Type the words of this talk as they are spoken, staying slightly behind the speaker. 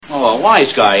Oh, a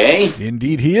wise guy, eh?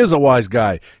 Indeed, he is a wise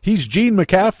guy. He's Gene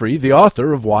McCaffrey, the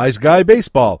author of Wise Guy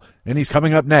Baseball, and he's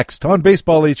coming up next on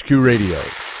Baseball HQ Radio. Who's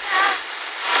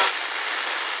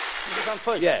on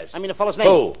first? Yes. I mean the fellow's name.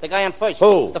 Who? The guy on first.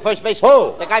 Who? The first baseman.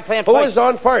 Who? The guy playing Who first. is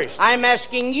on first? I'm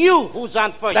asking you who's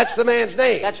on first. That's the man's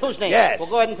name. That's whose name? Yes. Well,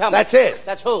 go ahead and tell me. That's it.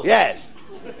 That's who? Yes.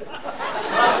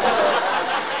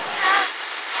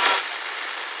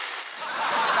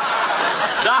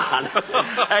 Don,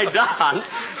 hey, Don,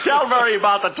 tell Murray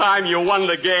about the time you won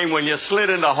the game when you slid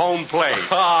into home plate.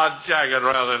 Oh, Jack, I'd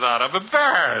rather not. I'm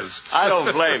embarrassed. I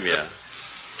don't blame you.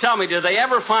 Tell me, did they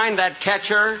ever find that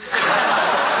catcher?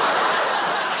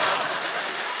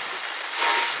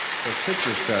 Those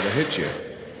pitchers try to hit you.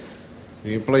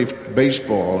 You play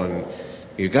baseball, and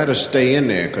you got to stay in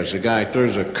there because the guy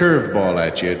throws a curveball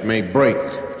at you. It may break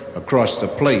across the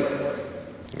plate,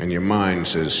 and your mind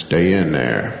says, stay in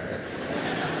there.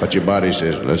 But your body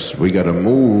says, we got to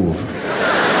move.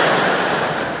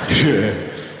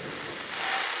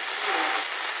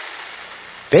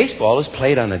 Baseball is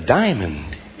played on a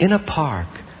diamond in a park,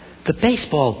 the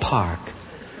baseball park.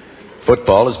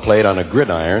 Football is played on a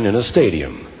gridiron in a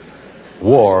stadium,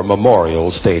 War Memorial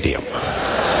Stadium.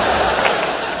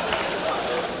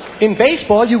 In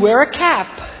baseball, you wear a cap.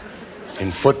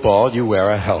 In football, you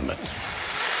wear a helmet.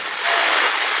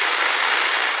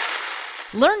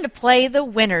 Learn to play the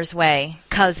winner's way,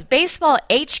 'cause Baseball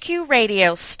HQ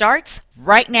Radio starts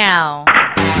right now.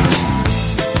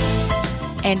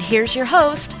 And here's your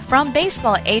host from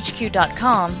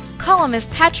BaseballHQ.com,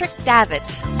 columnist Patrick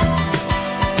Davitt.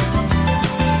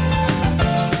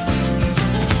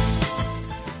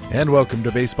 And welcome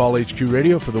to Baseball HQ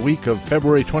Radio for the week of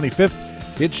February 25th.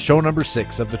 It's show number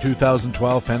 6 of the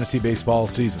 2012 fantasy baseball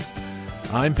season.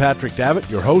 I'm Patrick Davitt,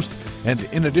 your host, and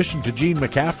in addition to Gene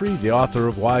McCaffrey, the author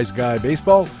of Wise Guy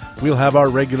Baseball, we'll have our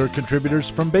regular contributors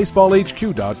from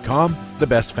BaseballHQ.com, the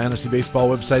best fantasy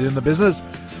baseball website in the business.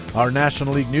 Our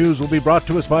National League news will be brought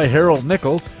to us by Harold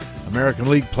Nichols, American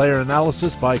League player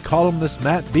analysis by columnist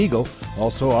Matt Beagle,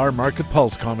 also our Market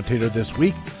Pulse commentator this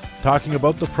week, talking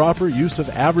about the proper use of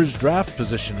average draft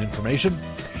position information.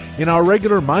 In our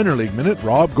regular minor league minute,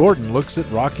 Rob Gordon looks at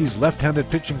Rockies left-handed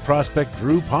pitching prospect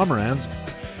Drew Pomeranz.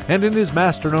 And in his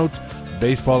master notes,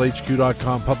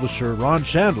 BaseballHQ.com publisher Ron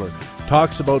Chandler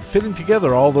talks about fitting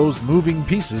together all those moving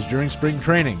pieces during spring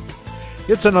training.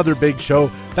 It's another big show.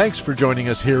 Thanks for joining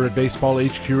us here at Baseball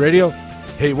HQ Radio.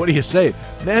 Hey, what do you say?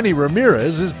 Manny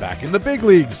Ramirez is back in the big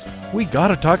leagues. We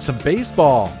gotta talk some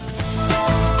baseball.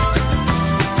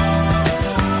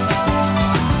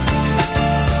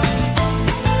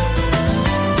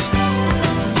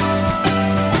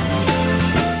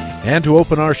 And to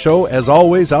open our show, as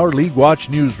always, our League Watch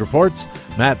news reports.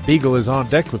 Matt Beagle is on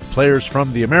deck with players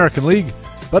from the American League,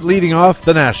 but leading off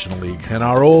the National League, and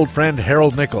our old friend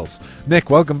Harold Nichols. Nick,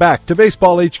 welcome back to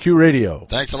Baseball HQ Radio.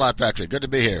 Thanks a lot, Patrick. Good to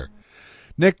be here.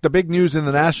 Nick, the big news in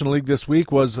the National League this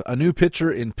week was a new pitcher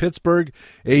in Pittsburgh.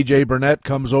 A.J. Burnett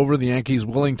comes over. The Yankees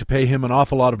willing to pay him an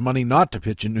awful lot of money not to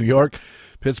pitch in New York.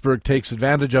 Pittsburgh takes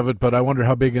advantage of it, but I wonder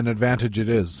how big an advantage it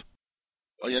is.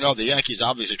 Well, you know, the Yankees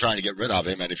obviously trying to get rid of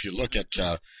him, and if you look at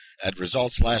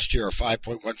results last year, a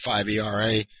 5.15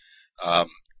 ERA,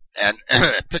 and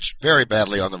pitched very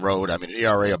badly on the road. I mean, an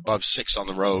ERA above 6 on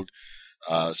the road.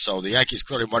 So the Yankees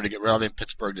clearly wanted to get rid of him.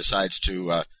 Pittsburgh decides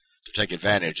to take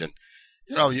advantage, and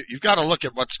you know, you've got to look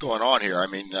at what's going on here. I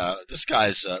mean, this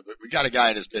guy's we got a guy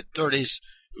in his mid-30s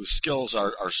whose skills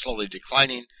are slowly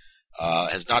declining.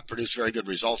 Has not produced very good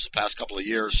results the past couple of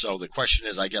years. So the question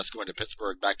is, I guess, going to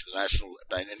Pittsburgh back to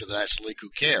into the National League, who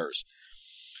cares?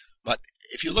 But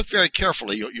if you look very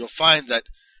carefully, you'll find that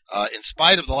in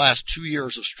spite of the last 2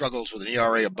 years of struggles with an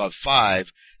ERA above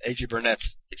 5, A.J.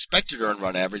 Burnett's expected earned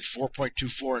run average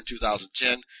 4.24 in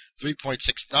 2010,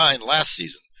 3.69 last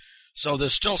season. So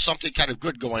there's still something kind of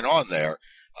good going on there.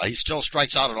 He still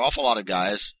strikes out an awful lot of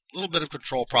guys, a little bit of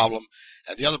control problem.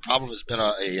 And the other problem has been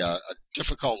a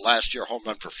difficult last year home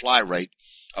run per fly rate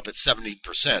up at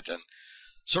 17%. And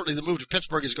certainly the move to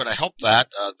Pittsburgh is going to help that.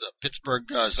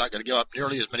 Pittsburgh is not going to give up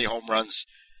nearly as many home runs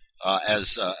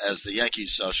as the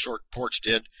Yankees' short porch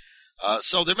did.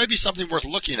 So there may be something worth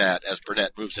looking at as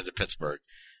Burnett moves into Pittsburgh.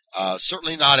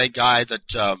 Certainly not a guy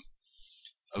that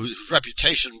whose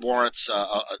reputation warrants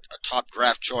a top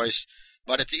draft choice.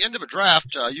 But at the end of a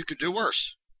draft, you could do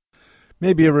worse.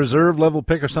 Maybe a reserve level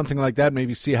pick or something like that.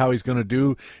 Maybe see how he's going to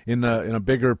do in a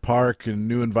bigger park and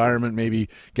new environment. Maybe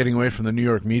getting away from the New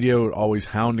York media, always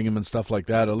hounding him and stuff like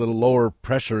that. A little lower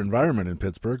pressure environment in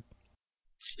Pittsburgh.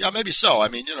 Yeah, maybe so. I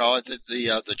mean, you know,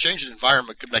 the change in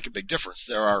environment could make a big difference.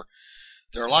 There are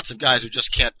lots of guys who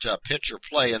just can't pitch or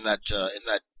play in that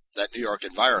New York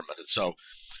environment. And so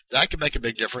that can make a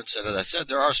big difference. And as I said,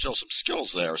 there are still some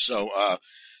skills there. So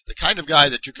the kind of guy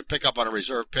that you could pick up on a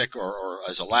reserve pick or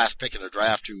as a last pick in a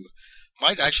draft who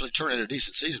might actually turn in a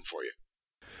decent season for you.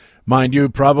 Mind you,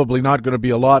 probably not going to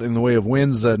be a lot in the way of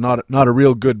wins, not a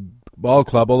real good ball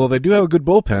club, although they do have a good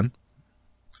bullpen.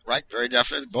 Right, very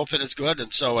definitely. The bullpen is good,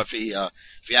 and so if he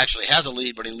actually has a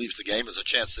lead when he leaves the game, there's a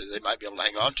chance that they might be able to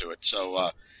hang on to it.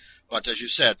 So, but as you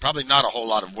said, probably not a whole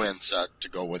lot of wins to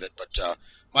go with it, but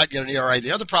might get an ERA.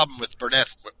 The other problem with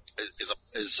Burnett is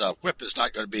his whip is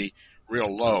not going to be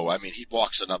real low. I mean, he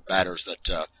walks enough batters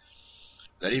that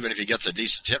even if he gets a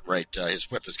decent hit rate,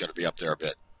 his whip is going to be up there a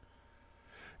bit.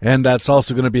 And that's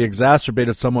also going to be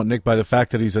exacerbated somewhat, Nick, by the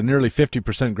fact that he's a nearly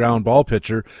 50% ground ball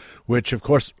pitcher, which, of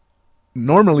course,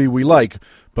 normally we like.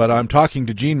 But I'm talking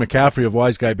to Gene McCaffrey of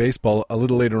Wise Guy Baseball a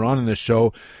little later on in this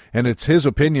show, and it's his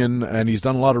opinion, and he's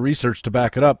done a lot of research to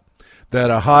back it up, that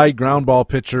a high ground ball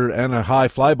pitcher and a high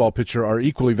fly ball pitcher are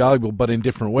equally valuable, but in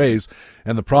different ways.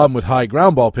 And the problem with high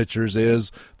ground ball pitchers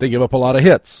is they give up a lot of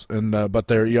hits, and but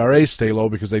their ERAs stay low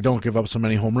because they don't give up so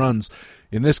many home runs.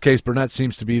 In this case, Burnett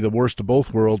seems to be the worst of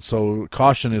both worlds, so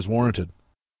caution is warranted.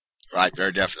 Right,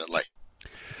 very definitely.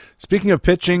 Speaking of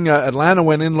pitching, Atlanta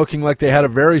went in looking like they had a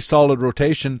very solid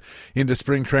rotation into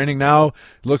spring training. Now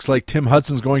it looks like Tim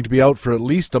Hudson's going to be out for at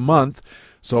least a month.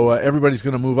 So everybody's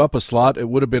going to move up a slot. It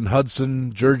would have been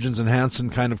Hudson, Jurgens, and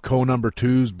Hansen kind of co-number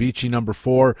 2s, Beachy number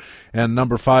 4, and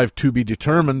number 5 to be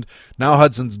determined. Now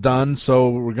Hudson's done, so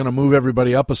we're going to move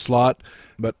everybody up a slot.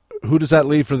 But who does that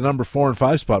leave for the number 4 and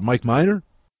 5 spot? Mike Minor?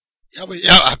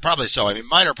 Yeah, probably so. I mean,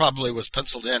 Minor probably was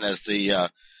penciled in as the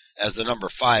number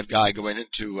 5 guy going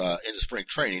into spring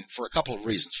training for a couple of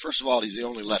reasons. First of all, he's the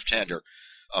only left-hander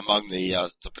among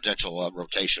the potential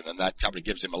rotation, and that probably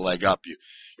gives him a leg up. You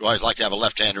always like to have a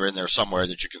left-hander in there somewhere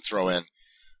that you can throw in,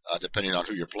 depending on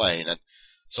who you're playing. And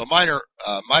so Minor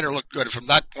looked good from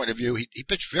that point of view. He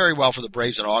pitched very well for the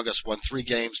Braves in August, won 3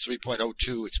 games,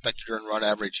 3.02 expected earned run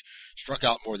average, struck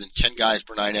out more than 10 guys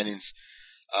per 9 innings,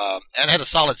 and had a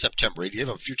solid September. He gave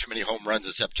up a few too many home runs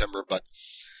in September, but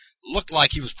looked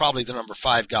like he was probably the number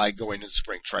 5 guy going into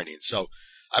spring training. So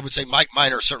I would say Mike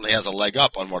Minor certainly has a leg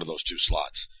up on one of those 2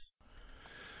 slots.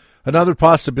 Another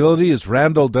possibility is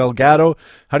Randall Delgado.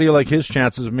 How do you like his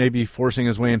chances of maybe forcing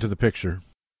his way into the picture?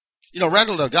 You know,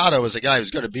 Randall Delgado is a guy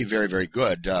who's going to be very, very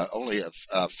good. Only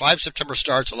 5 September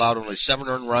starts, allowed only 7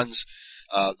 earned runs.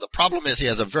 The problem is he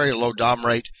has a very low DOM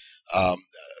rate.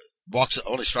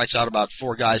 Only strikes out about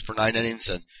 4 guys per 9 innings,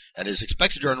 and his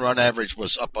expected earned run average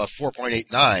was up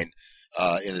 4.89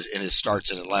 in his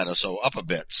starts in Atlanta, so up a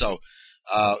bit. So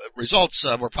results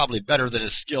were probably better than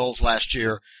his skills last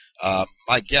year.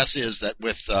 My guess is that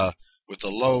with the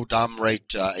low DOM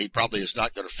rate, he probably is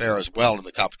not going to fare as well in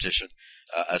the competition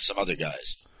as some other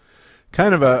guys.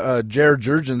 Kind of a Jared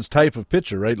Jurgens type of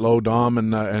pitcher, right? Low DOM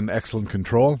and excellent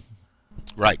control.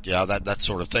 Right, yeah, that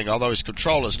sort of thing. Although his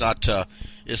control is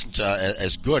isn't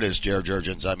as good as Jared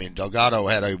Jurgens. I mean, Delgado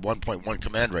had a 1.1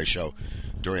 command ratio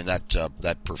during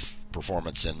that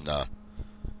performance in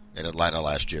Atlanta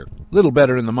last year. A little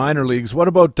better in the minor leagues. What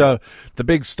about the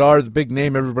big star, the big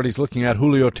name everybody's looking at,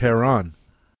 Julio Teheran?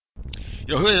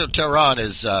 You know, Julio Teheran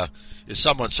is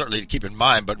someone certainly to keep in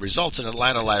mind, but results in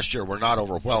Atlanta last year were not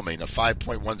overwhelming. A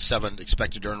 5.17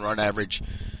 expected earned run average,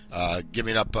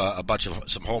 giving up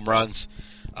some home runs.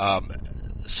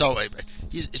 So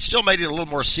it still made it a little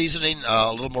more seasoning,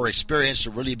 a little more experience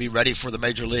to really be ready for the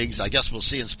major leagues. I guess we'll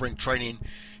see in spring training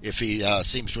if he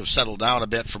seems to have settled down a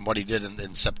bit from what he did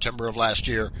in September of last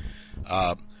year.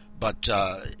 But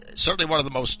certainly one of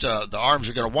the arms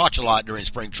you're going to watch a lot during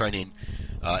spring training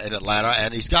in Atlanta,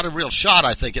 and he's got a real shot,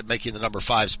 I think, at making the number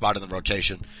 5 spot in the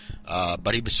rotation.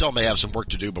 But he still may have some work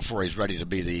to do before he's ready to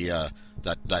be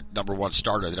that number 1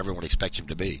 starter that everyone expects him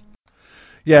to be.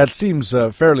 Yeah, it seems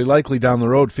fairly likely down the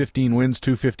road. 15 wins,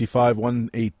 255,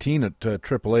 118 at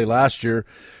AAA last year,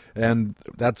 and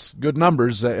that's good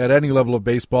numbers at any level of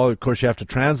baseball. Of course, you have to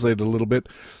translate it a little bit.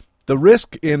 The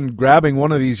risk in grabbing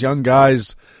one of these young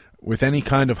guys with any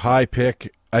kind of high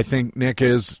pick, I think, Nick,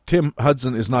 is Tim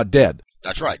Hudson is not dead.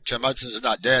 That's right. Tim Hudson is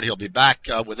not dead. He'll be back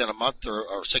within a month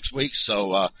or 6 weeks.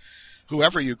 So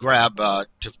whoever you grab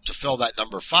to fill that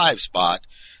number 5 spot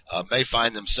may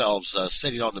find themselves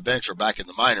sitting on the bench or back in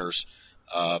the minors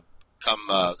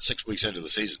come 6 weeks into the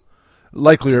season.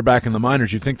 Likely are back in the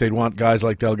minors. You'd think they'd want guys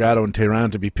like Delgado and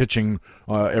Teheran to be pitching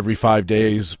every 5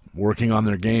 days, working on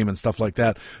their game and stuff like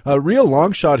that. A real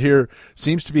long shot here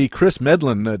seems to be Chris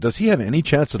Medlin. Does he have any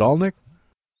chance at all, Nick?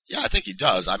 Yeah, I think he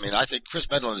does. I mean, I think Chris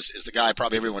Medlin is the guy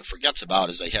probably everyone forgets about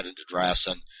as they head into drafts.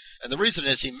 And the reason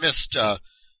is he missed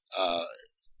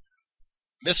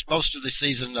missed most of the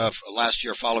season of last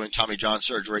year following Tommy John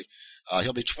surgery.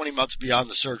 He'll be 20 months beyond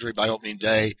the surgery by opening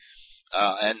day.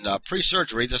 And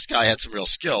pre-surgery, this guy had some real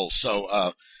skills.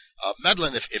 So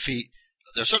Medlin,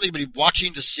 they're certainly going to be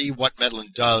watching to see what Medlin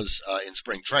does in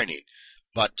spring training.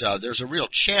 But there's a real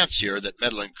chance here that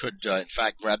Medlin could, in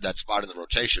fact, grab that spot in the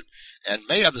rotation and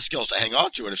may have the skills to hang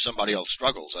on to it if somebody else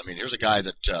struggles. I mean, here's a guy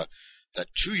that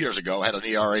 2 years ago had an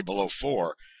ERA below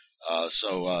 4.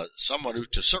 So someone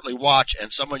to certainly watch,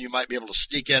 and someone you might be able to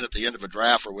sneak in at the end of a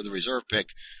draft or with a reserve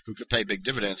pick who could pay big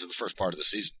dividends in the first part of the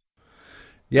season.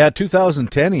 Yeah,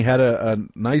 2010, he had a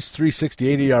nice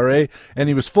 3.68 ERA, and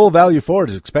he was full value for it.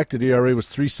 His expected ERA was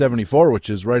 3.74, which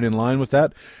is right in line with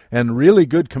that, and really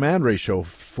good command ratio,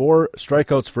 4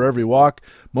 strikeouts for every walk,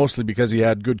 mostly because he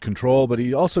had good control, but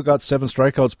he also got 7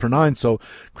 strikeouts per 9, so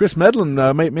Chris Medlin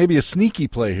may be a sneaky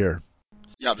play here.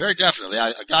 Yeah, very definitely.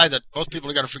 A guy that most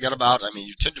people are going to forget about. I mean,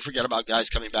 you tend to forget about guys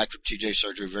coming back from TJ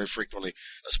surgery very frequently,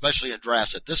 especially in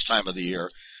drafts at this time of the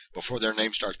year, before their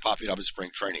name starts popping up in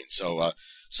spring training. So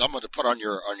someone to put on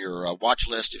your watch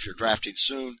list if you're drafting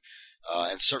soon,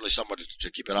 and certainly someone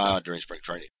to keep an eye on during spring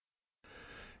training.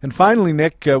 And finally,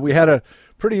 Nick, we had a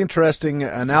pretty interesting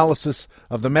analysis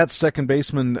of the Mets second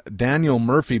baseman Daniel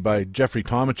Murphy by Jeffrey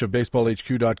Tomich of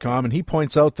BaseballHQ.com, and he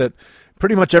points out that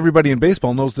pretty much everybody in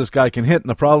baseball knows this guy can hit, and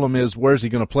the problem is, where's he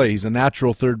going to play? He's a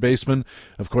natural third baseman.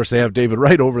 Of course, they have David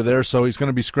Wright over there, so he's going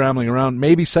to be scrambling around,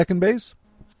 maybe second base?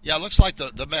 Yeah, it looks like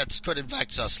the Mets could, in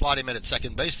fact, slot him in at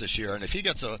second base this year. And if he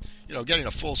gets getting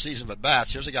a full season of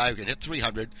at-bats, here's a guy who can hit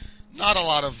 300. Not a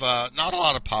lot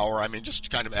of power. I mean, just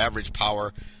kind of average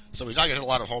power. So he's not going to hit a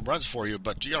lot of home runs for you.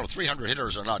 But 300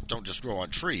 hitters don't just grow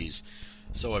on trees.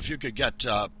 So if you could get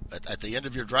at the end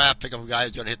of your draft, pick up a guy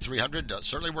who's going to hit 300,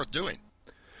 certainly worth doing.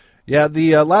 Yeah,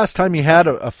 the last time he had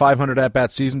a 500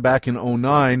 at-bat season back in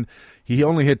 2009, he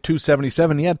only hit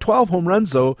 277. He had 12 home runs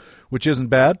though, which isn't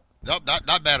bad. No,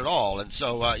 not bad at all. And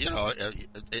so,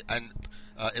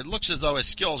 it looks as though his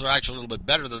skills are actually a little bit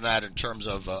better than that in terms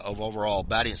of overall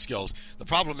batting skills. The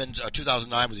problem in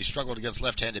 2009 was he struggled against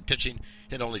left-handed pitching,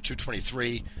 hit only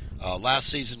 223. Last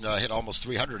season, hit almost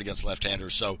 300 against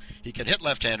left-handers. So he can hit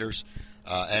left-handers,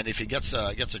 and if he gets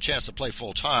a chance to play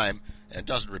full-time and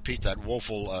doesn't repeat that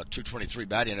woeful 223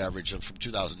 batting average from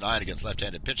 2009 against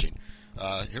left-handed pitching,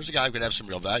 here's a guy who could have some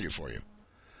real value for you.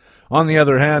 On the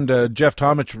other hand, Jeff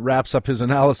Tomich wraps up his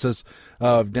analysis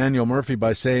of Daniel Murphy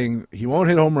by saying he won't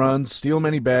hit home runs, steal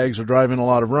many bags, or drive in a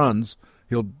lot of runs.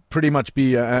 He'll pretty much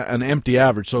be an empty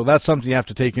average, so that's something you have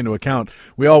to take into account.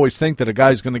 We always think that a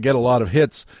guy who's going to get a lot of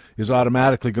hits is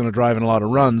automatically going to drive in a lot of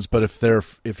runs, but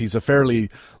if he's a fairly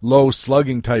low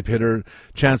slugging type hitter,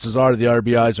 chances are the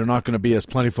RBIs are not going to be as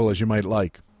plentiful as you might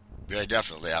like. Yeah,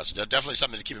 definitely. That's definitely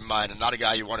something to keep in mind, and not a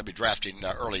guy you want to be drafting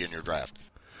early in your draft.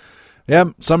 Yeah,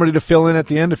 somebody to fill in at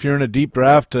the end if you're in a deep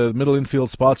draft. Middle infield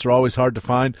spots are always hard to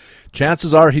find.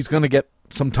 Chances are he's going to get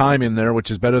some time in there, which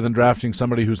is better than drafting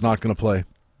somebody who's not going to play.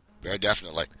 Very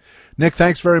definitely. Nick,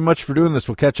 thanks very much for doing this.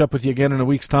 We'll catch up with you again in a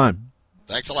week's time.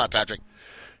 Thanks a lot, Patrick.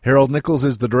 Harold Nichols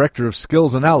is the Director of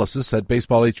Skills Analysis at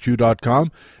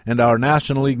BaseballHQ.com and our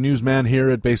National League newsman here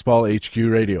at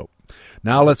BaseballHQ Radio.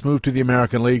 Now let's move to the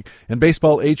American League and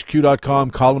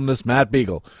BaseballHQ.com columnist Matt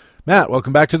Beagle. Matt,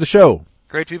 welcome back to the show.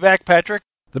 Great to be back, Patrick.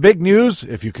 The big news,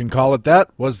 if you can call it that,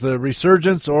 was the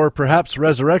resurgence or perhaps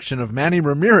resurrection of Manny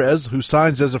Ramirez, who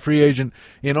signs as a free agent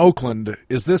in Oakland.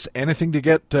 Is this anything to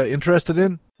get interested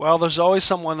in? Well, there's always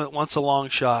someone that wants a long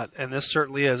shot, and this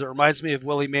certainly is. It reminds me of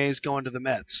Willie Mays going to the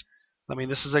Mets. I mean,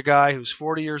 this is a guy who's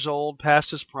 40 years old,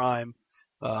 past his prime.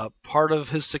 Part of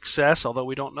his success, although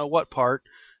we don't know what part,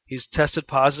 he's tested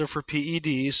positive for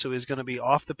PEDs, so he's going to be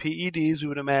off the PEDs, we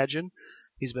would imagine.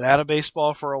 He's been out of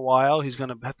baseball for a while. He's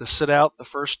going to have to sit out the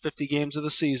first 50 games of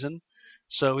the season.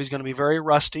 So he's going to be very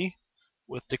rusty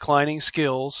with declining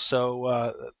skills.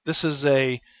 So this is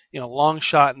a long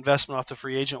shot investment off the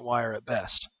free agent wire at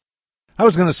best. I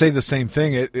was going to say the same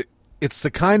thing. It's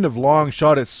the kind of long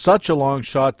shot. It's such a long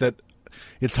shot that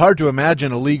it's hard to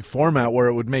imagine a league format where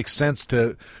it would make sense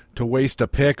to waste a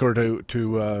pick or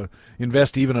to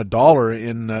invest even $1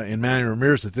 in Manny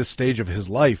Ramirez at this stage of his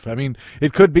life. I mean,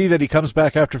 it could be that he comes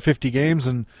back after 50 games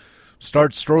and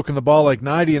starts stroking the ball like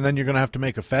 90, and then you're going to have to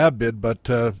make a fab bid, but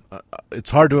it's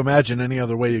hard to imagine any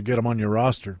other way you get him on your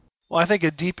roster. Well, I think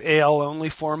a deep AL-only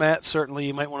format, certainly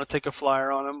you might want to take a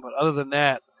flyer on him, but other than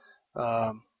that,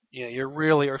 you're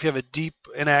really, or if you have a deep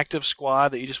inactive squad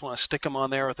that you just want to stick them on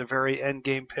there with a very end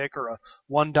game pick or a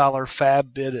 $1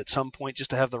 fab bid at some point just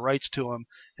to have the rights to them,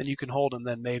 and you can hold them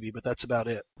then maybe, but that's about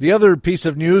it. The other piece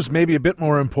of news, maybe a bit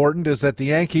more important, is that the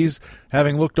Yankees,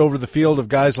 having looked over the field of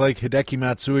guys like Hideki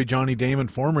Matsui, Johnny Damon,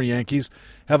 former Yankees,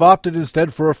 have opted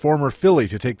instead for a former Philly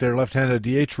to take their left-handed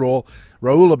DH role.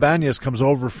 Raul Ibanez comes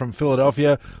over from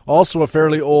Philadelphia, also a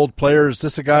fairly old player. Is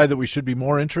this a guy that we should be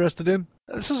more interested in?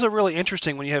 This is a really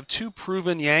interesting when you have two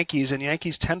proven Yankees, and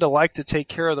Yankees tend to like to take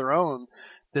care of their own,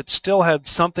 that still had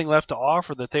something left to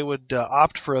offer, that they would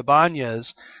opt for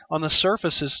Ibanez. On the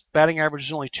surface, his batting average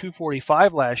was only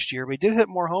 .245 last year, but he did hit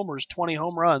more homers, 20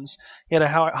 home runs. He had a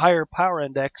higher power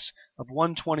index of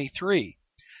 123.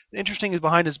 The interesting is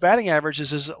behind his batting average is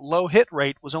his low hit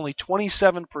rate was only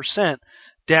 27%,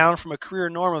 down from a career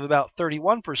norm of about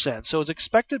 31%. So his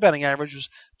expected batting average was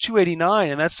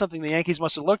 .289, and that's something the Yankees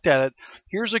must have looked at.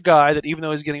 Here's a guy that, even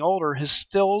though he's getting older, his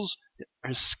skills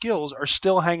are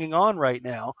still hanging on right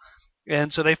now.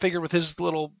 And so they figured with his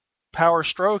little power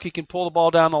stroke, he can pull the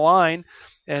ball down the line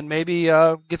and maybe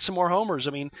get some more homers.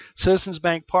 I mean, Citizens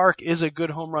Bank Park is a good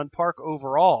home run park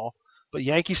overall, but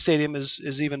Yankee Stadium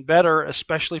is even better,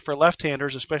 especially for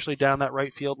left-handers, especially down that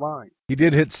right field line. He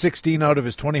did hit 16 out of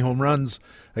his 20 home runs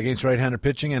against right-handed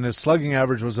pitching, and his slugging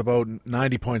average was about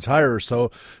 90 points higher.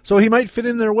 So he might fit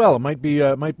in there well. It might be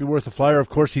worth a flyer. Of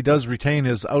course, he does retain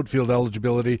his outfield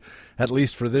eligibility, at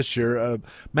least for this year.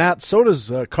 Matt, so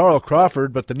does Carl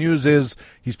Crawford, but the news is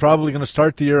he's probably going to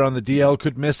start the year on the DL,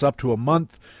 could miss up to a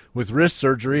month with wrist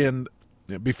surgery. And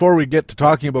before we get to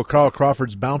talking about Carl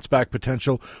Crawford's bounce-back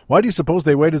potential, why do you suppose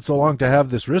they waited so long to have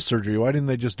this wrist surgery? Why didn't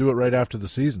they just do it right after the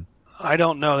season? I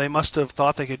don't know. They must have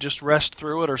thought they could just rest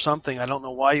through it or something. I don't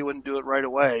know why you wouldn't do it right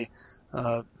away.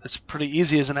 It's pretty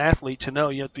easy as an athlete to know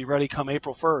you have to be ready come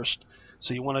April 1st.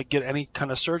 So you want to get any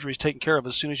kind of surgeries taken care of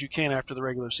as soon as you can after the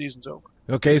regular season's over.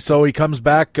 Okay, so he comes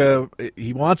back.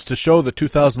 He wants to show that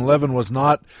 2011 was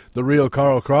not the real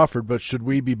Carl Crawford, but should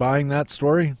we be buying that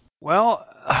story? Well,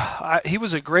 he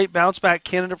was a great bounce-back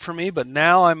candidate for me, but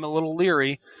now I'm a little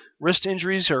leery. Wrist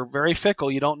injuries are very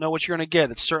fickle. You don't know what you're going to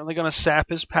get. It's certainly going to sap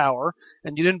his power,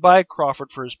 and you didn't buy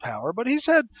Crawford for his power, but he's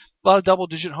had a lot of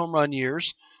double-digit home run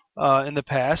years in the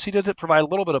past. He did provide a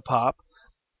little bit of pop,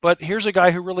 but here's a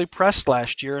guy who really pressed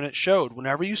last year, and it showed.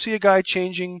 Whenever you see a guy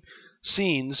changing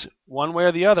scenes one way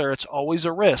or the other, it's always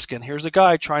a risk, and here's a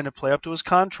guy trying to play up to his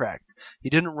contract. He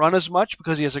didn't run as much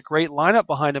because he has a great lineup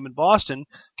behind him in Boston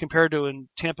compared to in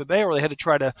Tampa Bay, where they had to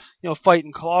try to fight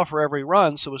and claw for every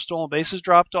run. So his stolen bases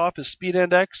dropped off, his speed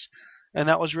index, and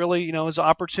that was really his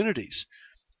opportunities.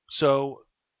 So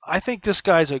I think this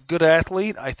guy's a good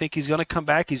athlete. I think he's going to come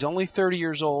back. He's only 30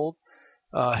 years old.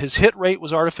 His hit rate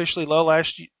was artificially low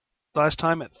last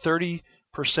time at 30%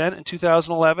 in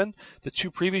 2011. The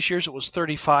two previous years it was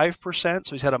 35%,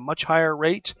 so he's had a much higher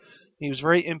rate. He was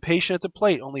very impatient at the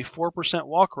plate, only 4%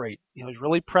 walk rate. He's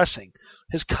really pressing.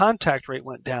 His contact rate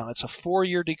went down. It's a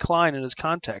 4-year decline in his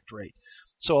contact rate.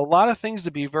 So a lot of things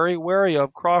to be very wary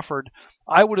of Crawford.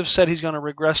 I would have said he's going to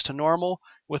regress to normal.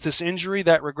 With this injury,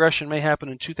 that regression may happen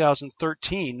in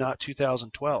 2013, not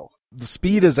 2012. The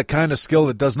speed is a kind of skill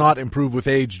that does not improve with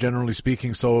age, generally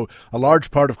speaking, so a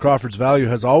large part of Crawford's value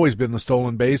has always been the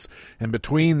stolen base, and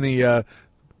between the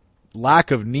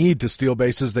lack of need to steal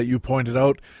bases that you pointed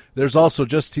out, there's also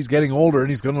just he's getting older and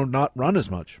he's going to not run as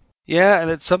much. Yeah,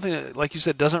 and it's something that, like you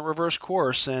said, doesn't reverse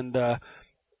course, and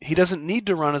he doesn't need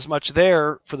to run as much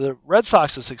there for the Red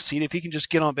Sox to succeed if he can just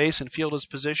get on base and field his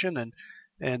position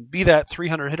and be that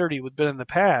 300 hitter he would have been in the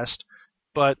past.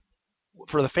 But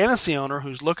for the fantasy owner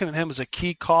who's looking at him as a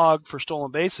key cog for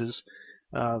stolen bases,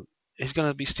 he's going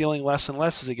to be stealing less and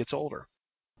less as he gets older.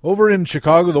 Over in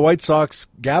Chicago, the White Sox,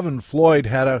 Gavin Floyd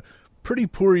had a pretty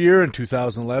poor year in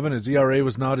 2011. His ERA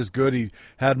was not as good. He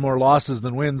had more losses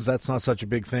than wins. That's not such a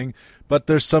big thing. But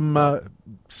there's some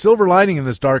silver lining in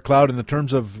this dark cloud in the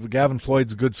terms of Gavin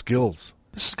Floyd's good skills.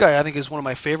 This guy, I think, is one of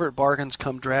my favorite bargains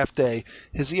come draft day.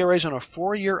 His ERA is on a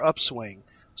 4-year upswing.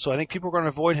 So I think people are going to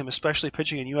avoid him, especially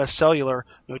pitching in U.S. Cellular,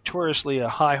 notoriously a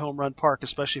high home run park,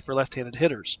 especially for left-handed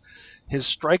hitters. His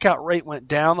strikeout rate went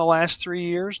down the last 3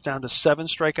 years, down to 7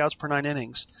 strikeouts per 9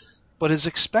 innings. But his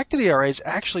expected ERA has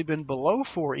actually been below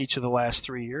 4 each of the last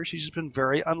 3 years. He's just been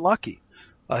very unlucky.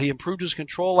 He improved his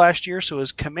control last year, so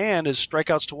his command, his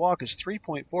strikeouts to walk, is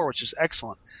 3.4, which is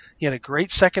excellent. He had a great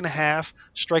second half.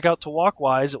 Strikeout to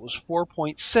walk-wise, it was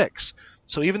 4.6.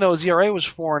 So even though his ERA was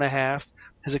 4.5,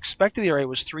 his expected ERA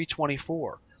was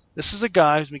 3.24. This is a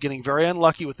guy who's been getting very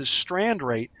unlucky with his strand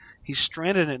rate. He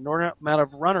stranded an inordinate amount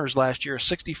of runners last year,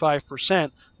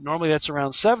 65%. Normally that's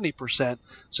around 70%.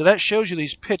 So that shows you that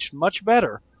he's pitched much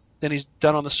better. than he's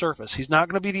done on the surface. He's not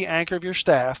going to be the anchor of your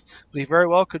staff, but he very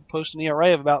well could post an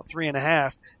ERA of about 3.5,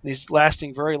 and he's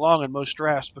lasting very long in most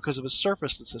drafts because of his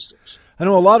surface statistics. I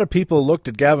know a lot of people looked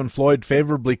at Gavin Floyd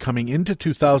favorably coming into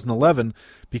 2011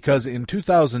 because in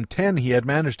 2010 he had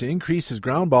managed to increase his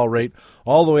ground ball rate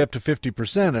all the way up to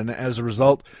 50%, and as a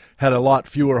result had a lot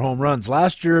fewer home runs.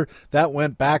 Last year that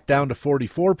went back down to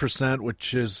 44%,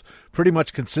 which is pretty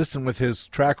much consistent with his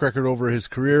track record over his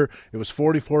career. It was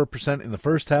 44% in the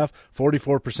first half,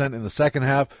 44% in the second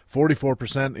half,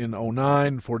 44% in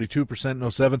 09, 42%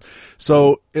 in 07.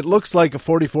 So it looks like a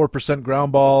 44%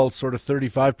 ground ball, sort of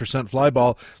 35% fly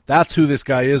ball. That's who this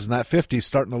guy is, and that 50 is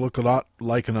starting to look a lot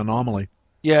like an anomaly.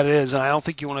 Yeah, it is, and I don't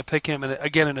think you want to pick him,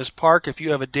 again, in his park. If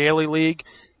you have a daily league,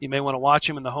 you may want to watch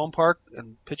him in the home park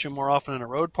and pitch him more often in a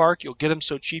road park. You'll get him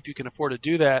so cheap you can afford to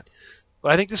do that.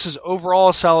 But I think this is overall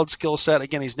a solid skill set.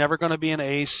 Again, he's never going to be an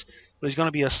ace, but he's going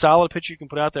to be a solid pitcher you can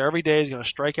put out there every day. He's going to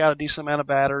strike out a decent amount of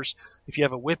batters. If you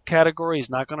have a whip category, he's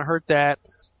not going to hurt that.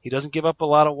 He doesn't give up a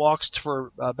lot of walks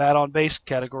for bat on base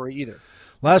category either.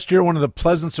 Last year, one of the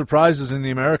pleasant surprises in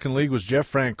the American League was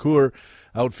Jeff Francoeur,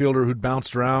 outfielder who'd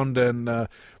bounced around, and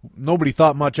nobody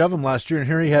thought much of him last year. And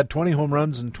here he had 20 home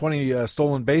runs and 20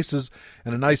 stolen bases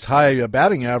and a nice high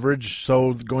batting average.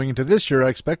 So going into this year, I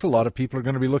expect a lot of people are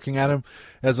going to be looking at him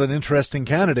as an interesting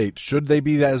candidate. Should they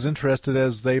be as interested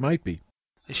as they might be?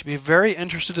 They should be very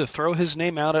interested to throw his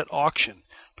name out at auction,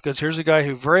 because here's a guy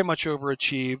who very much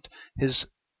overachieved. His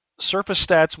surface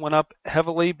stats went up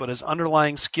heavily, but his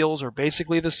underlying skills are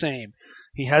basically the same.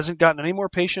 He hasn't gotten any more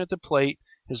patient at the plate.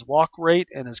 His walk rate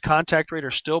and his contact rate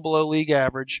are still below league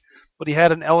average, but he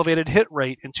had an elevated hit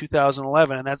rate in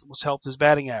 2011, and that's what's helped his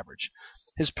batting average.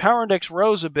 His power index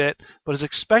rose a bit, but his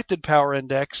expected power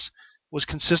index was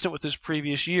consistent with his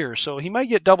previous year. So he might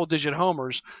get double-digit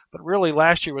homers, but really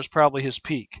last year was probably his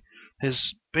peak.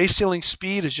 His base stealing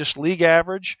speed is just league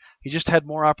average. He just had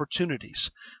more opportunities.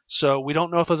 So we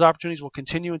don't know if those opportunities will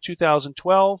continue in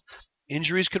 2012.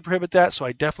 Injuries could prohibit that, so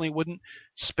I definitely wouldn't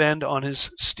spend on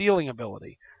his stealing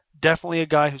ability. Definitely a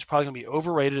guy who's probably going to be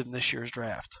overrated in this year's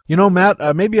draft. You know,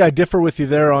 Matt, maybe I differ with you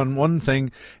there on one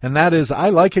thing, and that is I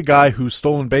like a guy whose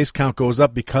stolen base count goes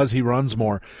up because he runs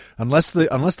more. Unless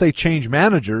they change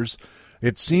managers,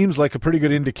 it seems like a pretty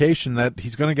good indication that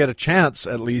he's going to get a chance,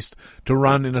 at least, to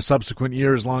run in a subsequent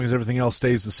year as long as everything else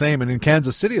stays the same. And in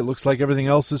Kansas City, it looks like everything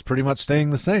else is pretty much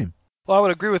staying the same. Well, I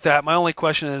would agree with that. My only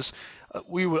question is,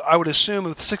 I would assume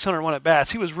with 601 at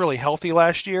bats, he was really healthy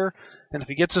last year, and if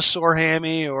he gets a sore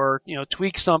hammy or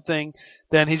tweaks something,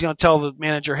 then he's going to tell the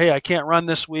manager, hey, I can't run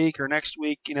this week or next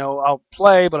week. I'll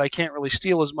play, but I can't really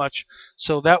steal as much.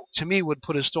 So that to me would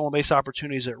put his stolen base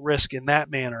opportunities at risk in that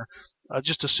manner.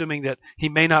 Just assuming that he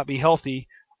may not be healthy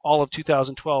all of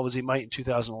 2012 as he might in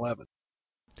 2011.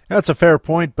 That's a fair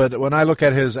point, but when I look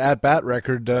at his at-bat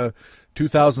record,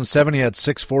 2007 he had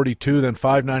 642, then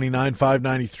 599,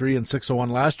 593, and 601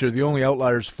 last year. The only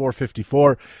outlier is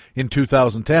 454 in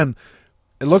 2010.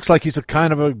 It looks like he's a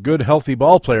kind of a good, healthy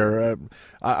ball player.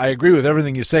 I agree with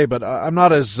everything you say, but I'm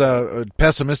not as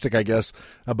pessimistic, I guess,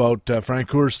 about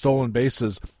Francoeur's stolen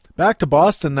bases. Back to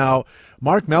Boston now.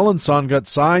 Mark Melancon got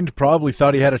signed, probably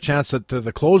thought he had a chance at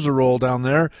the closer role down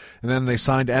there, and then they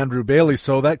signed Andrew Bailey.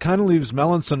 So that kind of leaves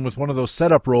Melancon with one of those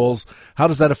setup roles. How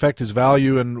does that affect his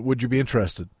value, and would you be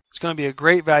interested? It's going to be a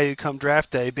great value come draft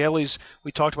day. Bailey's,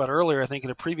 we talked about earlier, I think,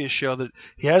 in a previous show, that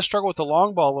he has struggled with the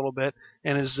long ball a little bit,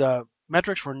 and his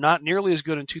metrics were not nearly as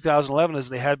good in 2011 as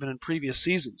they had been in previous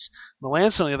seasons.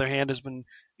 Melancon, on the other hand, has been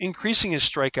increasing his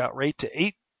strikeout rate to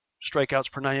 8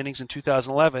 strikeouts per 9 innings in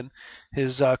 2011.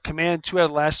 His command 2 out of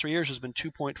the last 3 years has been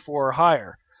 2.4 or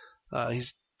higher.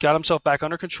 He's got himself back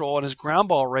under control, and his ground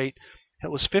ball rate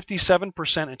was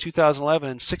 57% in 2011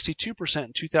 and 62%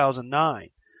 in 2009.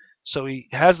 So he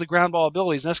has the ground ball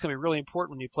abilities, and that's going to be really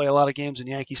important when you play a lot of games in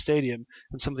Yankee Stadium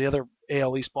and some of the other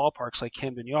AL East ballparks like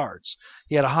Camden Yards.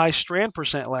 He had a high strand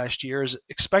percent last year. His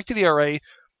expected ERA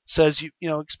says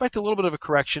expect a little bit of a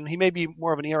correction. He may be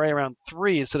more of an ERA around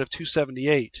 3 instead of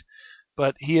 2.78,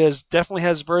 but he definitely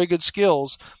has very good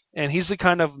skills, and he's the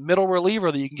kind of middle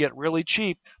reliever that you can get really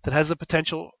cheap that has the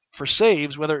potential for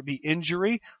saves, whether it be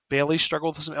injury. Bailey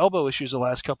struggled with some elbow issues the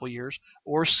last couple of years,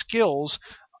 or skills.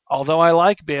 Although I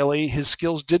like Bailey, his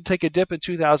skills did take a dip in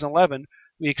 2011.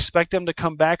 We expect them to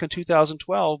come back in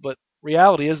 2012, but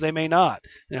reality is they may not.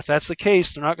 And if that's the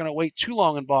case, they're not going to wait too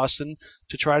long in Boston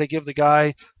to try to give the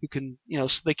guy who can,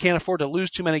 they can't afford to lose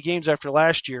too many games after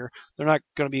last year. They're not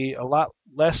going to be a lot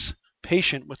less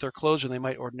patient with their closer than they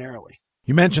might ordinarily.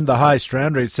 You mentioned the high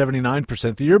strand rate,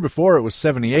 79%. The year before it was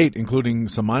 78%, including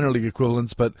some minor league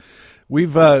equivalents, but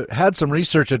we've had some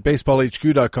research at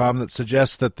BaseballHQ.com that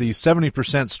suggests that the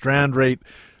 70% strand rate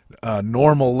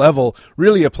normal level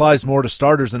really applies more to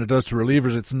starters than it does to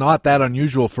relievers. It's not that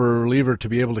unusual for a reliever to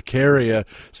be able to carry a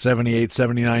 78,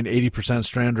 79, 80%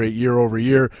 strand rate year over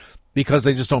year because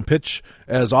they just don't pitch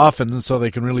as often, and so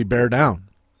they can really bear down.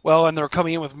 Well, and they're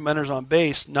coming in with runners on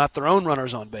base, not their own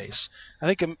runners on base. I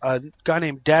think a guy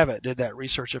named Davitt did that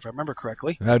research, if I remember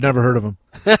correctly. I've never heard of him.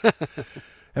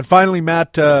 And finally,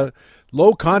 Matt,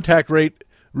 low contact rate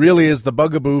really is the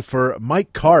bugaboo for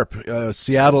Mike Karp,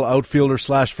 Seattle outfielder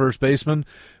 / first baseman.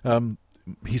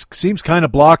 He seems kind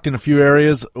of blocked in a few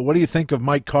areas. What do you think of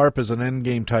Mike Karp as an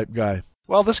endgame type guy?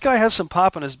 Well, this guy has some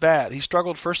pop in his bat. He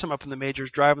struggled first time up in the majors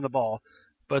driving the ball.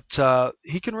 But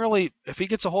he can really, if he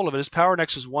gets a hold of it, his power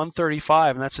index is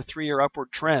 135, and that's a 3-year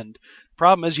upward trend.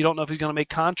 Problem is, you don't know if he's going to make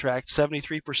contact,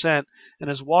 73%, and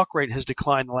his walk rate has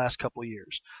declined the last couple of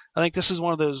years. I think this is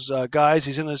one of those guys,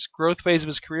 he's in this growth phase of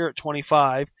his career at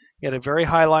 25. He had a very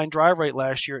high line drive rate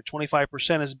last year at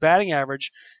 25%. His batting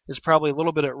average is probably a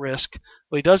little bit at risk,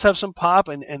 but he does have some pop,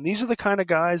 and these are the kind of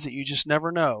guys that you just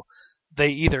never know. They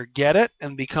either get it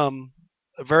and become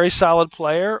a very solid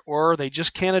player, or they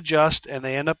just can't adjust and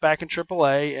they end up back in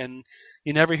AAA, and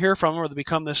you never hear from them, or they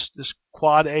become this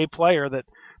quad A player that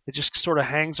just sort of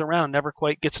hangs around and never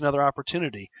quite gets another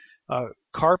opportunity.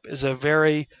 Karp is a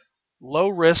very low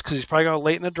risk because he's probably going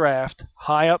late in the draft,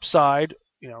 high upside,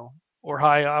 or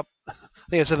high up. I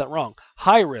think I said that wrong.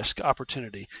 High risk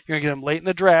opportunity. You're going to get him late in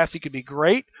the draft. He could be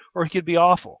great or he could be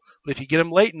awful. But if you get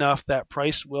him late enough, that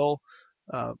price will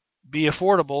be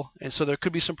affordable, and so there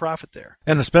could be some profit there.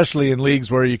 And especially in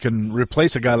leagues where you can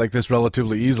replace a guy like this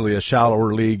relatively easily, a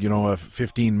shallower league, a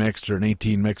 15 mixed or an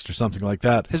 18 mixed or something like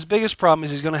that. His biggest problem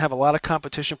is he's going to have a lot of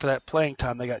competition for that playing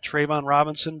time. They got Trayvon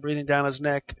Robinson breathing down his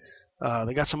neck.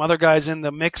 They got some other guys in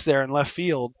the mix there in left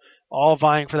field, all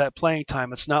vying for that playing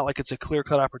time. It's not like it's a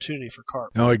clear-cut opportunity for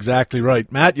Karp. No, exactly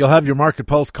right. Matt, you'll have your Market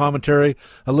Pulse commentary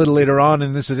a little later on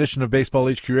in this edition of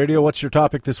Baseball HQ Radio. What's your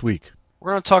topic this week?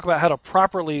 We're going to talk about how to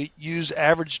properly use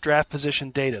average draft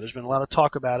position data. There's been a lot of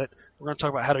talk about it. We're going to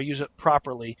talk about how to use it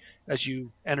properly as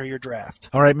you enter your draft.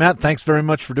 All right, Matt, thanks very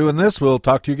much for doing this. We'll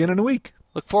talk to you again in a week.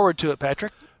 Look forward to it,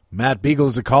 Patrick. Matt Beagle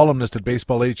is a columnist at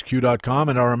BaseballHQ.com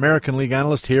and our American League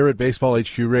analyst here at Baseball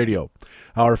HQ Radio.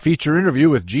 Our feature interview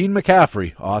with Gene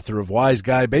McCaffrey, author of Wise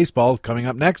Guy Baseball, coming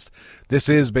up next. This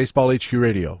is Baseball HQ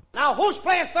Radio. Now, who's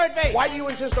playing third base? Why do you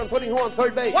insist on putting who on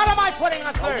third base? What am I putting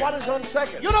on third? What is on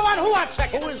second? You don't want who on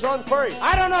second? Who is on first?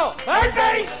 I don't know. Third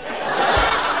base!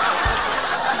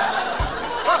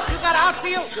 Look, you got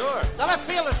outfield? Sure. The left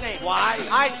fielder's name. Why?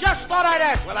 I just thought I'd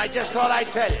ask. Well, I just thought I'd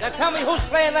tell you. Then tell me who's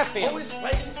playing left field. Who is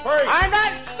playing first? I'm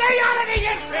not. Stay out of the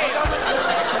infield.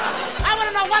 I want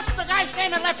to know what's the guy's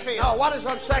name in left field. No, what is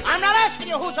on second? I'm not asking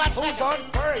you who's on second. Who's on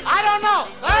first? I don't know.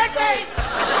 Third base.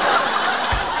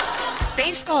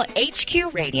 Baseball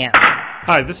HQ Radio.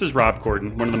 Hi, this is Rob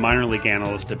Gordon, one of the minor league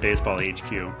analysts at Baseball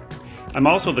HQ. I'm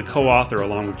also the co-author,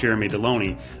 along with Jeremy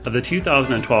Deloney, of the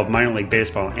 2012 Minor League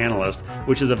Baseball Analyst,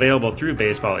 which is available through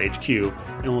Baseball HQ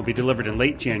and will be delivered in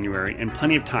late January in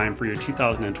plenty of time for your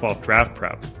 2012 draft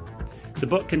prep. The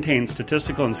book contains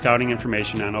statistical and scouting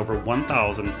information on over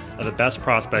 1,000 of the best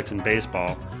prospects in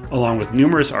baseball, along with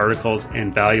numerous articles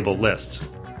and valuable lists.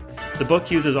 The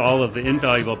book uses all of the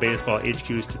invaluable Baseball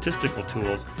HQ statistical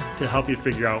tools to help you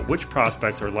figure out which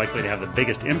prospects are likely to have the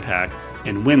biggest impact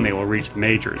and when they will reach the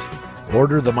majors.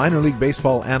 Order the Minor League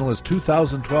Baseball Analyst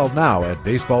 2012 now at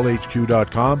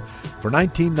BaseballHQ.com for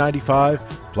 $19.95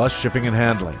 plus shipping and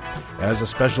handling. As a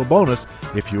special bonus,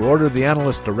 if you order the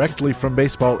Analyst directly from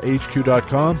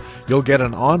BaseballHQ.com, you'll get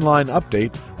an online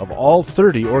update of all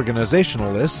 30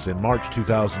 organizational lists in March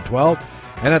 2012,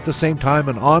 and at the same time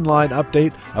an online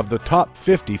update of the top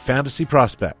 50 fantasy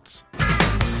prospects.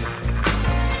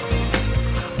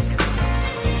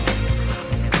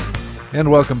 And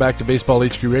welcome back to Baseball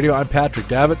HQ Radio. I'm Patrick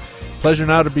Davitt. Pleasure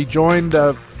now to be joined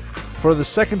for the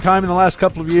second time in the last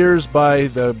couple of years by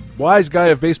the wise guy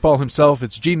of baseball himself.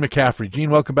 It's Gene McCaffrey. Gene,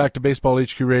 welcome back to Baseball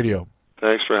HQ Radio.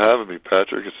 Thanks for having me,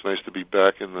 Patrick. It's nice to be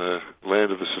back in the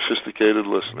land of the sophisticated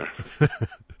listener.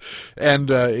 And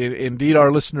indeed,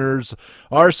 our listeners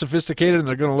are sophisticated, and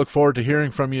they're going to look forward to hearing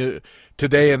from you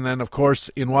today and then, of course,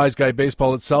 in Wise Guy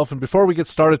Baseball itself. And before we get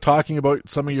started talking about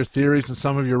some of your theories and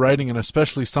some of your writing, and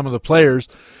especially some of the players,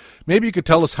 maybe you could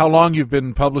tell us how long you've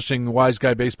been publishing Wise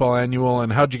Guy Baseball Annual,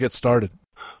 and how'd you get started?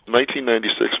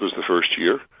 1996 was the first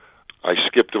year. I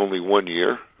skipped only 1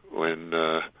 year when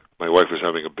my wife was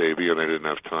having a baby, and I didn't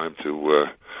have time to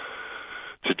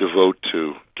to devote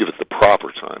to, give it the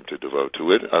proper time to devote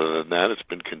to it. Other than that, it's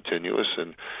been continuous,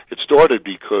 and it started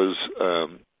because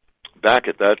back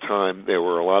at that time there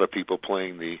were a lot of people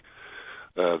playing the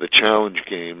challenge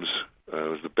games. It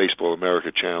was the Baseball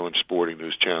America Challenge, Sporting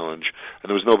News Challenge, and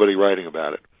there was nobody writing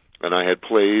about it. And I had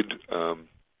played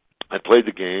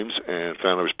the games and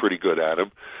found I was pretty good at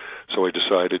them, so I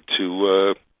decided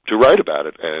to write about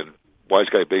it. And Wise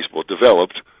Guy Baseball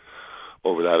developed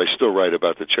over that. I still write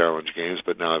about the challenge games,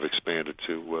 but now I've expanded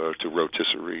to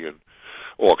rotisserie and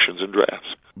auctions and drafts.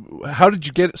 How did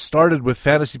you get started with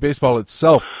fantasy baseball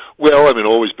itself? Well, I've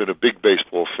always been a big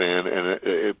baseball fan,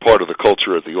 and part of the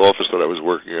culture at the office that I was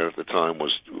working at the time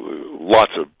was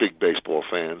lots of big baseball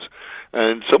fans.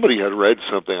 And somebody had read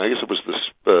something, I guess it was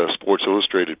the Sports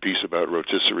Illustrated piece about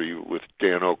rotisserie with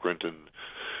Dan Okrent and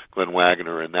Glenn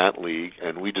Wagner in that league,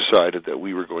 and we decided that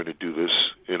we were going to do this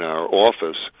in our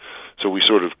office. So we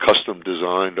sort of custom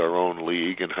designed our own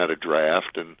league and had a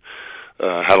draft and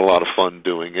had a lot of fun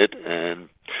doing it. And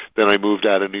then I moved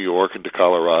out of New York into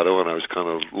Colorado, and I was kind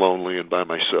of lonely and by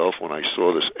myself when I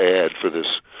saw this ad for this,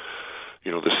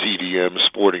 the CDM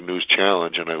Sporting News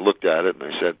Challenge, and I looked at it and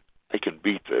I said, I can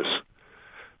beat this.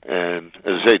 And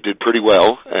as I say, did pretty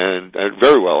well, and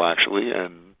very well actually.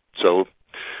 And so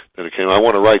then it came, I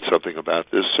want to write something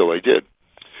about this, so I did.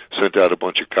 Sent out a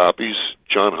bunch of copies.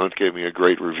 John Hunt gave me a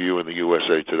great review in the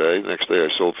USA Today. The next day I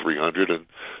sold 300, and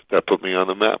that put me on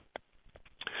the map.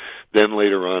 Then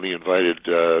later on, he invited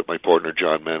my partner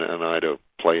John Mena and I to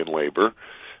play in Labor,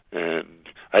 and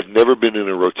I'd never been in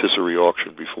a rotisserie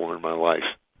auction before in my life.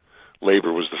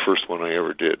 Labor was the first one I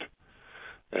ever did,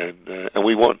 and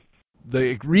we won.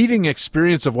 The reading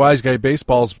experience of Wise Guy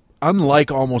Baseball is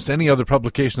unlike almost any other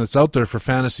publication that's out there for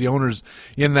fantasy owners,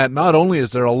 in that not only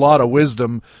is there a lot of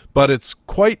wisdom, but it's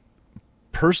quite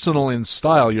personal in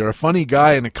style. You're a funny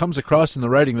guy, and it comes across in the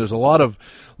writing. There's a lot of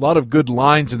good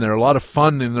lines in there, a lot of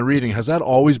fun in the reading. Has that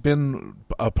always been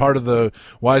a part of the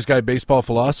Wise Guy Baseball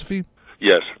philosophy?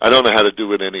 Yes. I don't know how to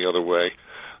do it any other way.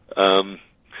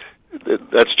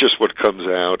 That's just what comes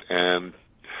out, and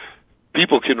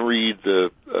people can read the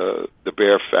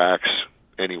bare facts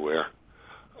anywhere.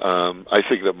 I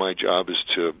think that my job is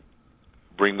to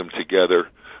bring them together,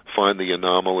 find the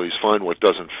anomalies, find what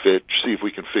doesn't fit, see if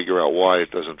we can figure out why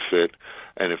it doesn't fit,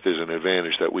 and if there's an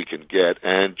advantage that we can get,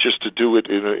 and just to do it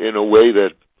in a way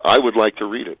that I would like to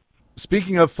read it.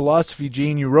 Speaking of philosophy,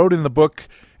 Gene, you wrote in the book,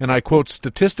 and I quote,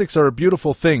 "Statistics are a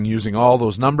beautiful thing, using all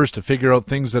those numbers to figure out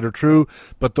things that are true,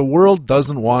 but the world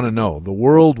doesn't want to know. The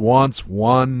world wants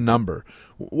one number."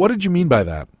 What did you mean by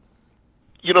that?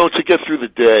 To get through the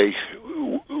day,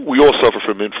 we all suffer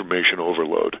from information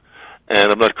overload.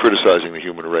 And I'm not criticizing the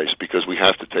human race, because we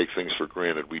have to take things for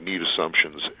granted. We need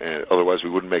assumptions, and otherwise we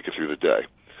wouldn't make it through the day.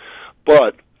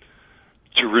 But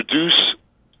to reduce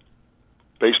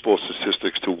baseball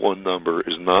statistics to one number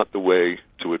is not the way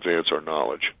to advance our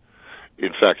knowledge.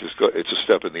 In fact, it's a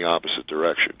step in the opposite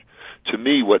direction. To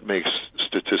me, what makes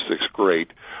statistics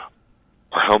great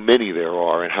are how many there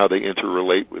are and how they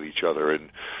interrelate with each other, and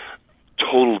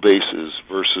total bases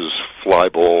versus fly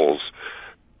balls,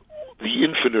 the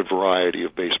infinite variety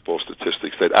of baseball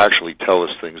statistics that actually tell us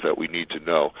things that we need to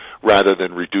know, rather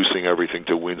than reducing everything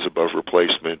to wins above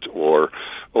replacement or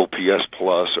OPS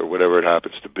plus or whatever it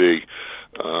happens to be.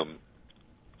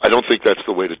 I don't think that's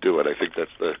the way to do it. I think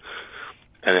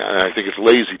and I think it's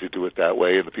lazy to do it that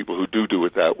way, and the people who do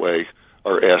it that way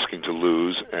are asking to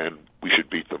lose, and we should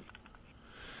beat them.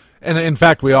 And in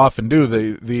fact, we often do.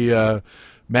 The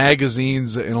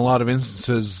magazines, in a lot of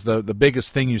instances, the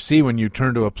biggest thing you see when you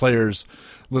turn to a player's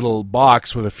little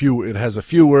box with it has a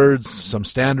few words, some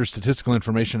standard statistical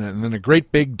information, and then a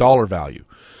great big dollar value.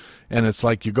 And it's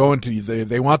like you go into,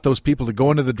 they want those people to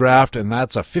go into the draft, and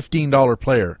that's a $15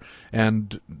 player.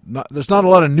 And there's not a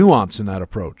lot of nuance in that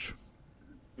approach.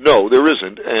 No, there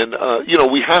isn't. And,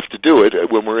 we have to do it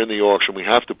when we're in the auction. We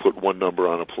have to put one number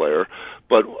on a player.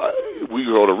 But we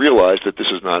ought to realize that this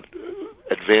is not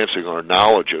advancing our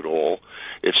knowledge at all.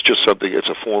 It's just it's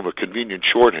a form of convenient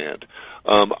shorthand.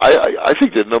 I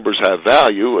think that numbers have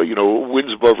value.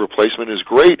 Wins above replacement is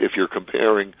great if you're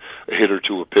comparing a hitter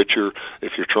to a pitcher,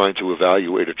 if you're trying to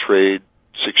evaluate a trade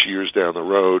 6 years down the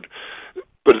road.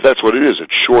 But that's what it is.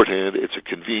 It's shorthand, it's a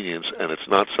convenience, and it's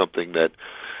not something that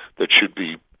should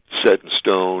be set in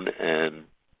stone and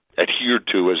adhered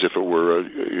to as if it were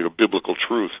a biblical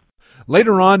truth.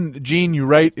 Later on, Gene, you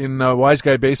write in Wise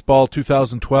Guy Baseball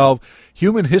 2012,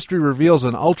 human history reveals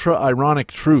an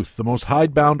ultra-ironic truth. The most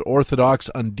hidebound, orthodox,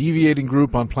 undeviating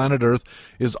group on planet Earth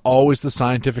is always the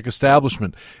scientific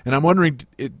establishment. And I'm wondering,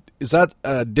 is that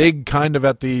a dig kind of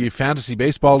at the fantasy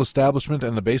baseball establishment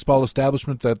and the baseball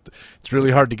establishment, that it's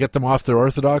really hard to get them off their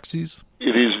orthodoxies?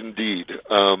 It is indeed.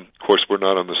 Of course, we're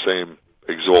not on the same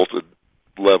exalted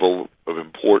level of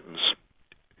importance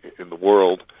in the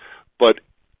world, but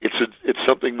it's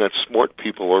something that smart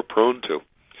people are prone to,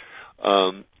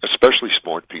 especially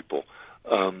smart people.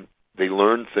 They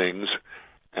learn things,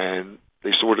 and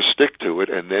they sort of stick to it,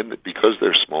 and then because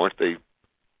they're smart, they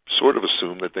sort of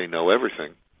assume that they know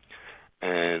everything,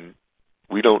 and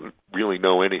we don't really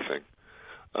know anything.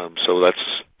 So that's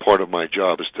part of my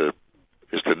job,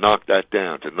 is to knock that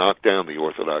down, to knock down the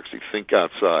orthodoxy, think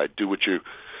outside, do what you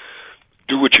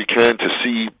can to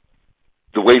see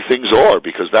the way things are,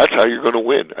 because that's how you're going to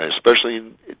win, especially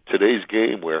in today's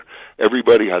game where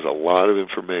everybody has a lot of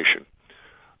information.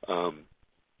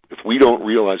 If we don't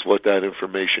realize what that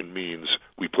information means,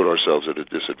 we put ourselves at a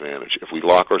disadvantage. If we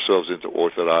lock ourselves into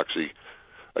orthodoxy,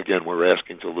 again, we're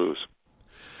asking to lose.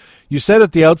 You said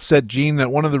at the outset, Gene, that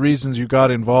one of the reasons you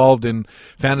got involved in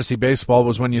fantasy baseball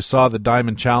was when you saw the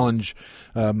Diamond Challenge,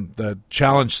 the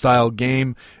challenge-style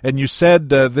game. And you said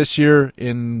this year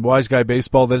in Wise Guy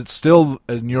Baseball that it's still,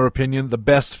 in your opinion, the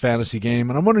best fantasy game.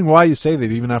 And I'm wondering why you say that,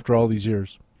 even after all these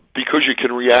years. Because you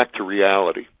can react to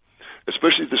reality.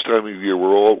 Especially this time of year,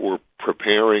 we're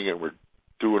preparing and we're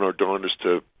doing our darndest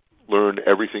to learn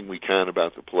everything we can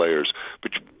about the players.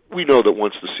 But we know that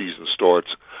once the season starts,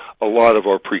 a lot of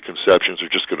our preconceptions are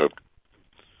just going to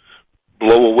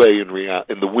blow away in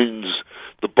the winds,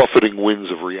 the buffeting winds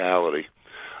of reality.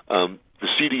 The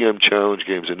CDM challenge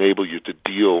games enable you to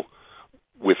deal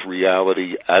with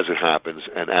reality as it happens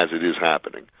and as it is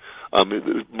happening.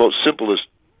 The most simplest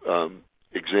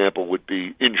example would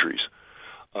be injuries.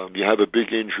 You have a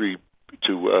big injury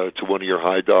to one of your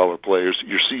high dollar players,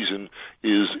 your season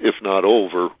is, if not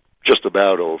over, just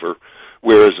about over.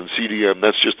 Whereas in CDM,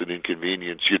 that's just an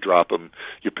inconvenience. You drop them,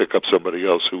 you pick up somebody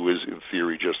else who is, in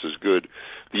theory, just as good.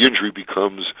 The injury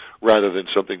becomes, rather than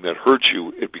something that hurts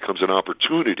you, it becomes an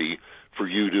opportunity for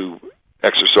you to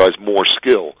exercise more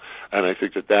skill. And I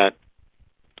think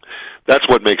that's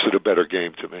what makes it a better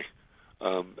game to me.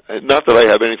 And not that I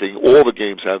have anything, all the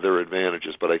games have their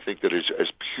advantages, but I think that it's as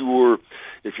pure,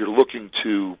 if you're looking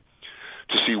to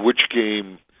see which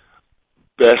game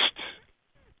best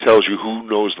tells you who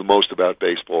knows the most about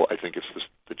baseball, I think it's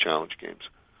the challenge games.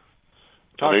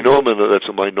 And I know that's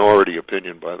a minority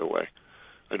opinion, by the way.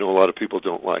 I know a lot of people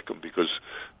don't like them because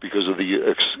of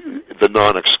the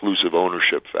non-exclusive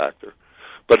ownership factor.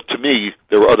 But to me,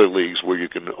 there are other leagues where you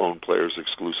can own players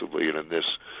exclusively, and in this,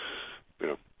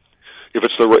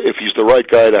 if he's the right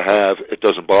guy to have, it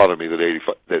doesn't bother me that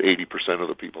 80% of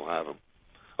the people have him.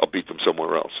 I'll beat them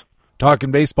somewhere else.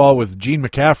 Talking baseball with Gene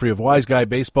McCaffrey of Wise Guy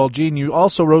Baseball. Gene, you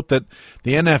also wrote that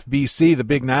the NFBC, the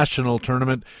big national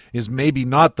tournament, is maybe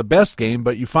not the best game,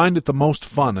 but you find it the most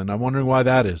fun, and I'm wondering why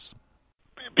that is.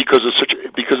 Because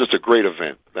it's a great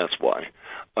event. That's why.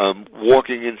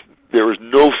 Walking in, there is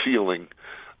no feeling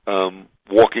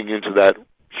walking into that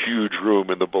huge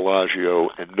room in the Bellagio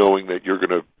and knowing that you're going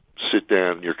to sit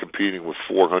down and you're competing with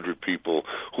 400 people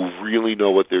who really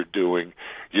know what they're doing.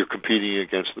 You're competing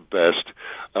against the best.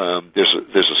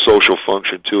 There's a social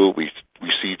function to it. We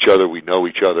see each other. We know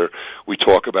each other. We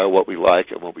talk about what we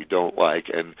like and what we don't like.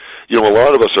 And, a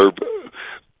lot of us are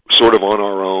sort of on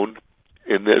our own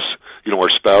in this. Our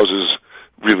spouses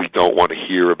really don't want to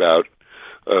hear about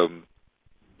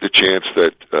the chance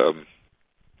that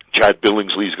Chad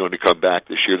Billingsley is going to come back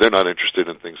this year. They're not interested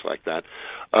in things like that.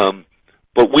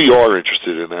 But we are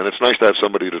interested in that. It's nice to have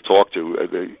somebody to talk to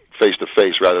face to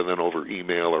face rather than over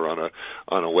email or on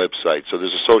a website. So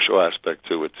there's a social aspect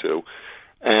to it too,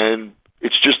 and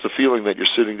it's just the feeling that you're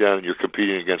sitting down and you're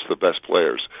competing against the best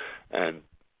players. And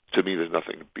to me, there's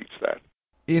nothing that beats that.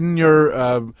 In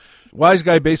your Wise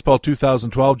Guy Baseball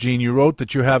 2012, Gene, you wrote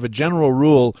that you have a general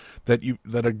rule that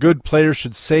a good player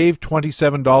should save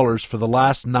 $27 for the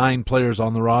last 9 players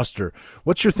on the roster.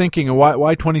 What's your thinking, and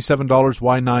why $27?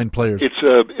 Why 9 players?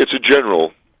 It's a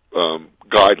general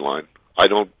guideline.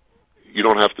 You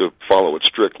don't have to follow it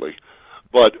strictly,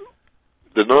 but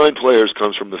the 9 players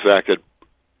comes from the fact that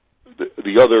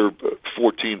the other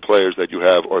 14 players that you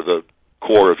have are the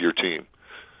core of your team.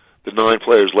 The 9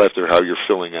 players left are how you're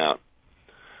filling out.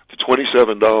 The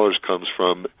 $27 comes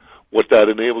from what that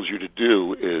enables you to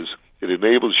do is it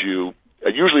enables you,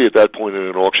 and usually at that point in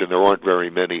an auction there aren't very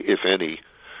many, if any,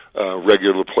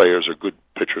 regular players or good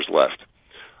pitchers left.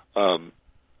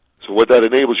 So what that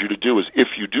enables you to do is, if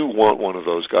you do want one of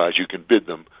those guys, you can bid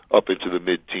them up into the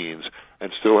mid-teens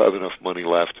and still have enough money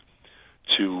left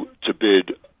to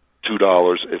bid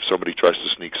 $2 if somebody tries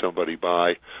to sneak somebody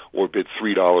by, or bid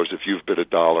 $3 if you've bid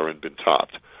 $1 and been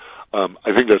topped.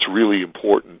 I think that's really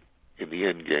important in the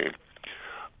end game,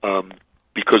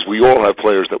 because we all have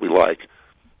players that we like,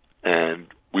 and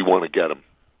we want to get them.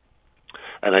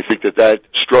 And I think that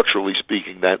structurally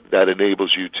speaking, that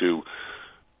enables you to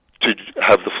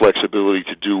have the flexibility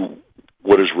to do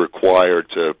what is required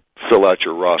to fill out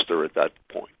your roster at that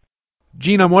point.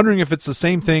 Gene, I'm wondering if it's the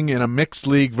same thing in a mixed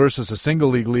league versus a single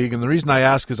league. And the reason I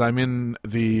ask is I'm in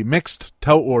the mixed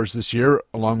tout wars this year,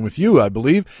 along with you, I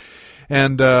believe.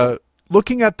 And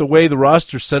looking at the way the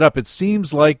roster's set up, it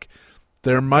seems like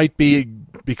there might be,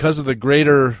 because of the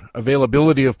greater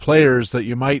availability of players, that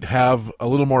you might have a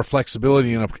little more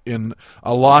flexibility in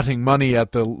allotting money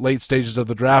at the late stages of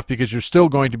the draft, because you're still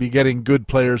going to be getting good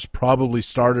players, probably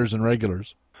starters and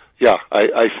regulars. Yeah,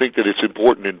 I think that it's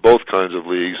important in both kinds of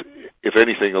leagues. If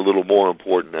anything, a little more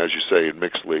important, as you say, in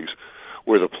mixed leagues,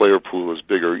 where the player pool is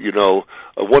bigger. You know,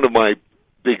 one of my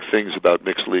big things about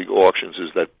mixed league auctions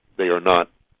is that they are not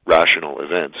rational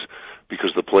events, because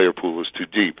the player pool is too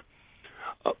deep.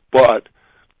 But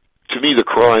to me, the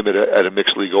crime at a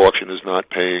mixed league auction is not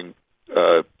paying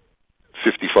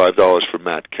 $55 for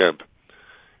Matt Kemp.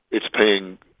 It's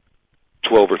paying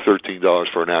 $12 or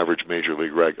 $13 for an average major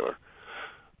league regular.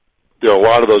 There are a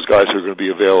lot of those guys who are going to be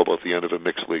available at the end of a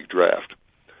mixed league draft,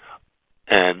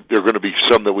 and there are going to be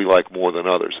some that we like more than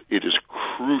others. It is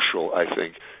crucial, I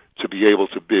think, to be able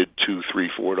to bid $2, $3,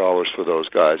 $4 for those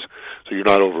guys, so you're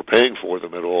not overpaying for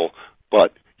them at all,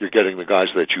 but you're getting the guys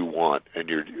that you want, and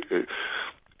you're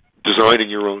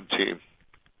designing your own team.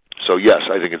 So yes,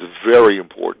 I think it's very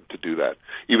important to do that.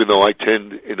 Even though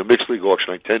in a mixed league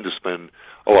auction, I tend to spend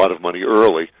a lot of money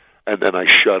early, and then I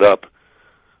shut up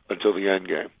until the end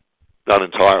game. Not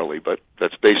entirely, but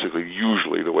that's basically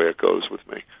usually the way it goes with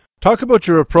me. Talk about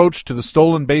your approach to the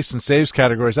stolen base and saves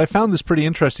categories. I found this pretty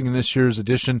interesting in this year's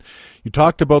edition. You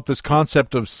talked about this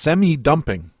concept of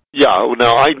semi-dumping. Yeah,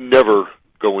 now I never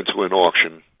go into an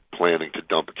auction planning to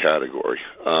dump a category.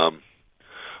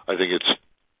 I think it's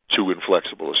too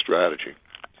inflexible a strategy.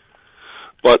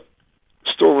 But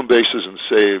stolen bases and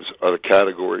saves are the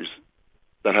categories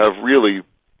that have really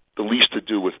the least to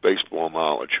do with baseball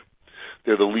knowledge.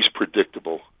 They're the least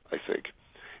predictable, I think.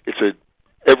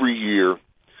 Every year,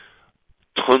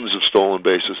 tons of stolen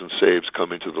bases and saves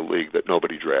come into the league that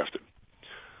nobody drafted.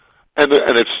 And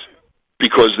it's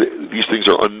because these things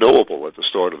are unknowable at the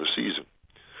start of the season.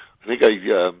 I think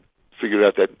I figured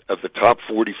out that of the top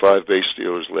 45 base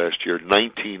stealers last year,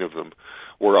 19 of them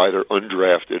were either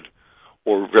undrafted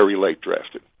or very late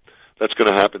drafted. That's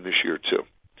going to happen this year, too.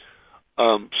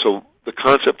 So the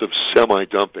concept of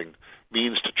semi-dumping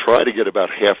means to try to get about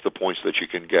half the points that you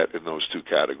can get in those two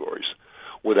categories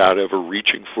without ever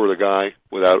reaching for the guy,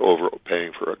 without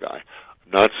overpaying for a guy.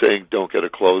 I'm not saying don't get a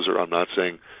closer. I'm not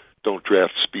saying don't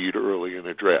draft speed early in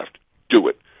a draft. Do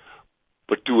it.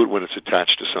 But do it when it's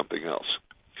attached to something else.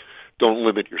 Don't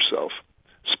limit yourself.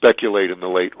 Speculate in the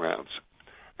late rounds.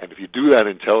 And if you do that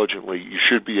intelligently, you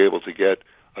should be able to get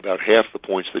about half the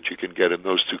points that you can get in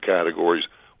those two categories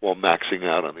while maxing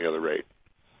out on the other 8.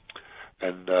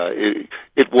 And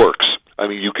it works. I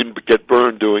mean, you can get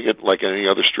burned doing it like any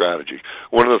other strategy.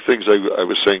 One of the things I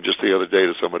was saying just the other day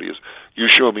to somebody is, you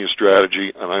show me a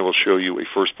strategy, and I will show you a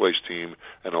first-place team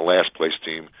and a last-place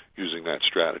team using that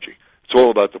strategy. It's all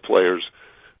about the players,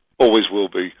 always will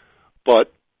be.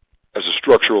 But as a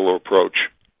structural approach,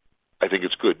 I think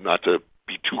it's good not to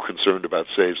be too concerned about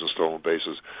saves and stolen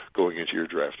bases going into your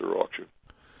draft or auction.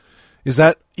 Is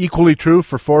that equally true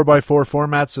for 4x4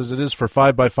 formats as it is for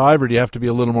 5x5, or do you have to be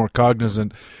a little more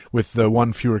cognizant with the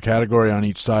one fewer category on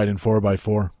each side in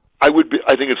 4x4? I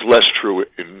think it's less true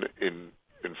in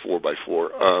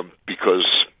 4x4 because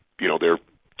they're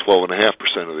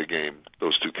 12.5% of the game,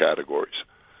 those two categories.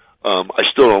 I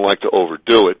still don't like to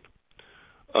overdo it,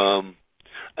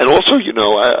 and also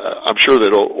I'm sure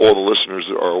that all the listeners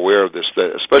are aware of this,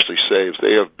 that especially saves,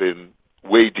 they have been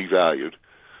way devalued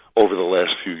over the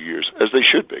last few years, as they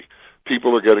should be.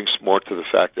 People are getting smart to the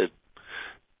fact that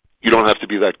you don't have to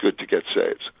be that good to get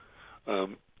saves.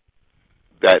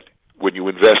 That when you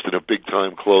invest in a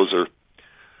big-time closer,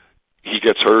 he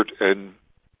gets hurt and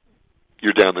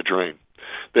you're down the drain.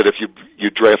 That if you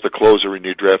draft a closer and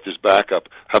you draft his backup,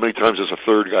 how many times does a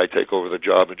third guy take over the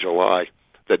job in July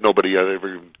that nobody had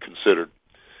ever even considered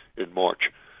in March?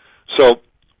 So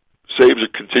saves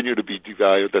continue to be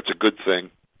devalued. That's a good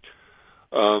thing.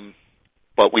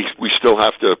 But we still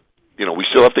have to, we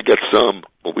still have to get some,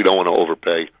 but we don't want to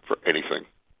overpay for anything.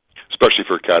 especially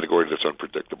for a category that's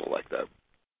unpredictable like that.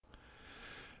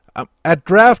 At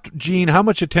draft, Gene, how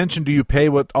much attention do you pay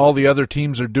what all the other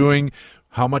teams are doing,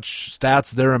 how much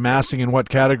stats they're amassing in what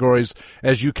categories,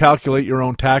 as you calculate your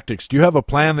own tactics? Do you have a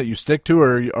plan that you stick to,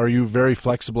 or are you very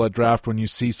flexible at draft when you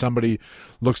see somebody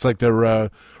looks like they're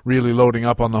really loading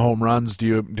up on the home runs? Do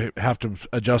you have to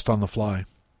adjust on the fly?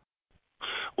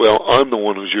 Well, I'm the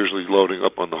one who's usually loading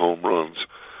up on the home runs.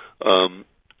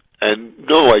 And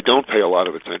no, I don't pay a lot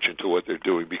of attention to what they're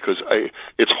doing because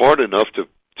it's hard enough to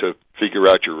figure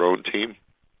out your own team.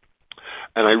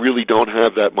 And I really don't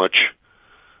have that much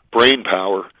brain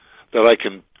power that I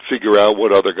can figure out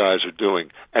what other guys are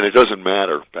doing. And it doesn't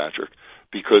matter, Patrick,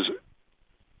 because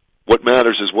what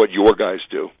matters is what your guys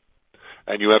do.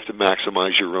 And you have to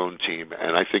maximize your own team.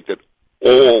 And I think that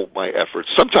all my efforts,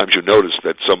 sometimes you notice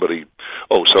that somebody,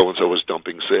 so-and-so is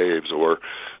dumping saves, or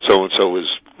so-and-so is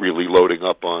really loading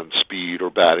up on speed or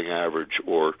batting average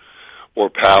or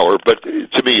power. But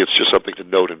to me, it's just something to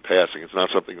note in passing. It's not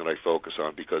something that I focus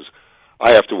on because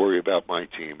I have to worry about my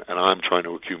team, and I'm trying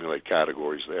to accumulate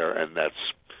categories there, and that's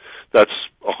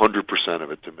 100%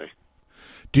 of it to me.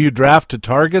 Do you draft to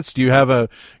targets? Do you have have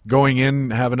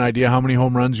an idea how many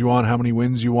home runs you want, how many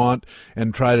wins you want,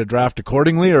 and try to draft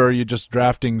accordingly, or are you just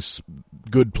drafting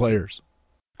good players?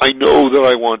 I know that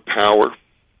I want power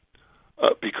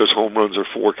because home runs are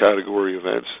 4-category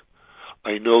events.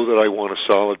 I know that I want a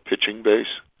solid pitching base,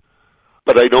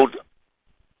 but I don't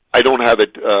have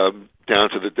it down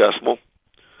to the decimal.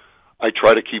 I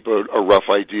try to keep a rough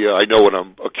idea. I know what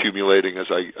I'm accumulating as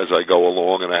I go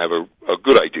along, and I have a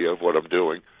good idea of what I'm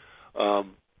doing.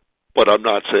 But I'm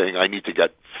not saying I need to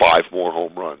get 5 more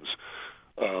home runs.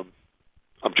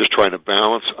 I'm just trying to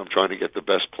balance. I'm trying to get the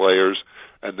best players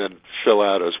and then fill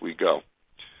out as we go.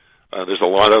 There's a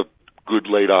lot of good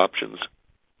late options,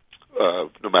 no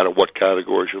matter what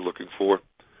categories you're looking for.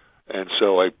 And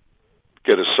so I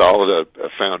get as solid a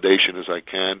foundation as I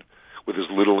can, with as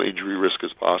little injury risk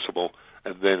as possible,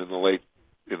 and then in the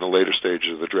later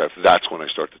stages of the draft, that's when I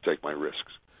start to take my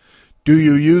risks. Do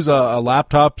you use a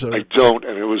laptop? I don't,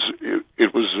 and it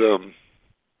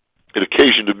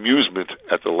occasioned amusement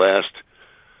at the last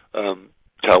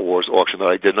Tout Wars auction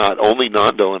that I did not. Only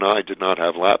Nando and I did not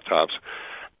have laptops,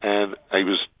 and I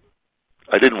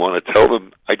didn't want to tell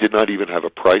them I did not even have a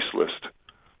price list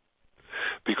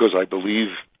because I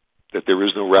believe that there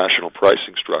is no rational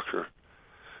pricing structure.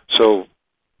 So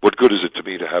what good is it to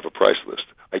me to have a price list?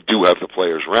 I do have the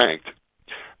players ranked,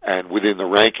 and within the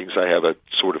rankings I have a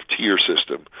sort of tier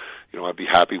system. I'd be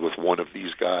happy with one of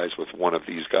these guys, as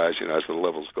the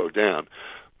levels go down.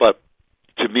 But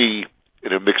to me,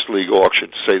 in a mixed league auction,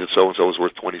 to say that so-and-so is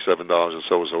worth $27 and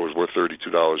so-and-so is worth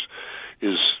 $32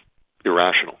 is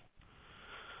irrational.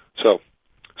 So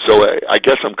I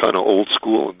guess I'm kind of old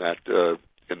school in that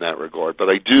regard. But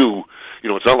I do,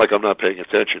 it's not like I'm not paying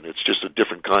attention. It's just a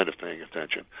different kind of paying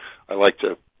attention. I like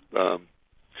to,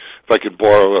 if I can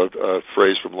borrow a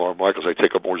phrase from Laura Michaels, I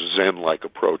take a more Zen-like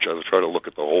approach. I try to look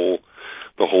at the whole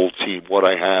team, what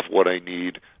I have, what I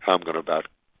need, how I'm going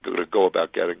to go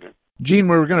about getting it. Gene,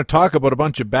 we were going to talk about a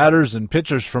bunch of batters and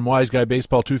pitchers from Wise Guy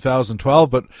Baseball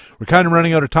 2012, but we're kind of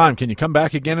running out of time. Can you come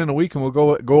back again in a week and we'll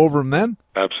go over them then?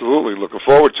 Absolutely. Looking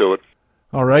forward to it.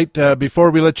 All right. Before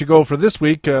we let you go for this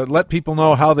week, let people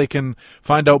know how they can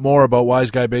find out more about Wise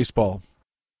Guy Baseball.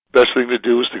 Best thing to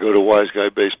do is to go to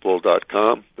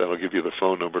wiseguybaseball.com. That'll give you the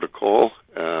phone number to call.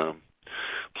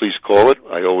 Please call it.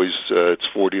 It's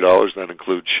 $40. That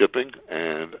includes shipping,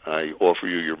 and I offer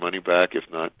you your money back, if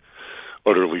not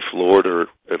utterly floored or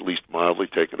at least mildly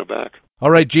taken aback.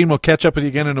 All right, Gene, we'll catch up with you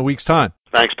again in a week's time.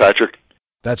 Thanks, Patrick.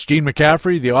 That's Gene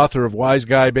McCaffrey, the author of Wise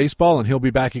Guy Baseball, and he'll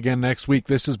be back again next week.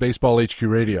 This is Baseball HQ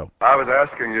Radio. I was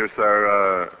asking you,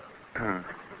 sir,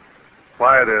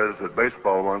 why it is that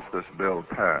baseball wants this bill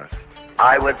passed.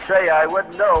 I would say I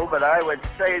wouldn't know, but I would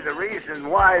say the reason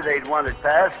why they'd want it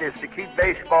passed is to keep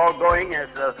baseball going as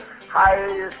the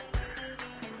highest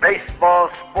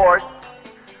baseball sport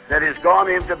that has gone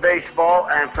into baseball,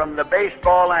 and from the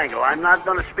baseball angle. I'm not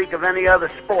going to speak of any other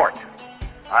sport.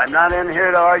 I'm not in here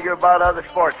to argue about other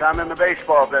sports. I'm in the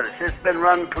baseball business. It's been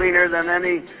run cleaner than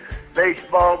any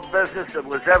baseball business that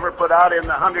was ever put out in the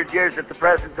 100 years at the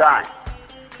present time.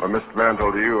 Well, Mr.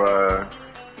 Mantle, do you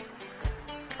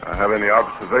have any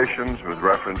observations with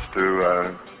reference to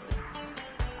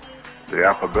the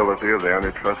applicability of the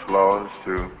antitrust laws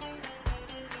to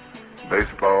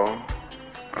baseball?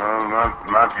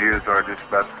 My views are just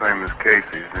about the same as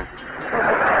Casey's.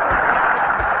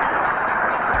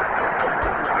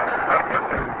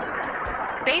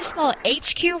 Baseball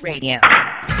HQ Radio.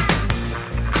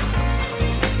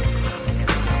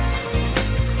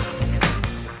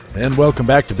 And welcome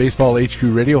back to Baseball HQ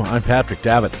Radio. I'm Patrick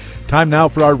Davitt. Time now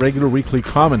for our regular weekly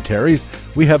commentaries.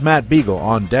 We have Matt Beagle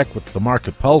on deck with the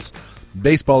Market Pulse.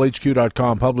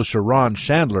 BaseballHQ.com publisher Ron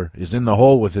Chandler is in the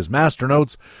hole with his master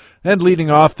notes. And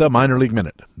leading off the Minor League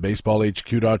Minute,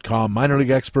 BaseballHQ.com minor league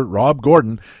expert Rob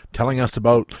Gordon telling us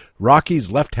about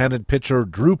Rockies left-handed pitcher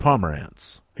Drew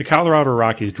Pomerantz. The Colorado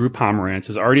Rockies' Drew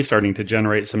Pomerantz is already starting to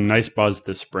generate some nice buzz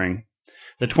this spring.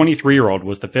 The 23-year-old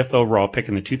was the 5th overall pick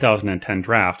in the 2010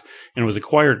 draft and was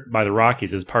acquired by the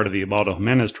Rockies as part of the Ubaldo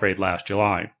Jimenez trade last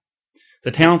July.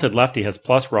 The talented lefty has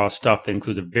plus raw stuff that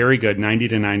includes a very good 90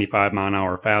 to 95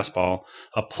 mile-an-hour fastball,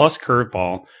 a plus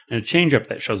curveball, and a changeup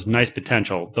that shows nice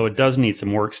potential, though it does need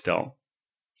some work still.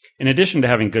 In addition to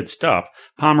having good stuff,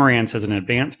 Pomerantz has an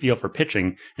advanced feel for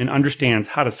pitching and understands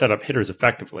how to set up hitters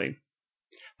effectively.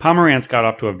 Pomerantz got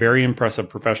off to a very impressive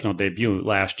professional debut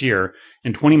last year.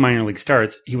 In 20 minor league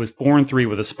starts, he was 4-3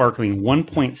 with a sparkling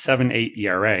 1.78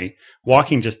 ERA,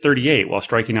 walking just 38 while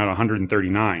striking out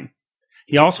 139.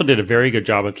 He also did a very good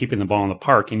job of keeping the ball in the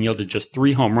park and yielded just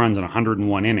 3 home runs in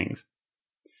 101 innings.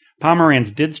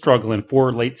 Pomerantz did struggle in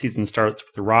 4 late-season starts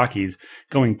with the Rockies,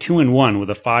 going 2-1 with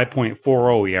a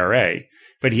 5.40 ERA,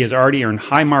 but he has already earned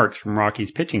high marks from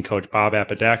Rockies pitching coach Bob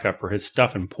Apodaca for his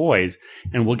stuff and poise,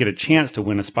 and will get a chance to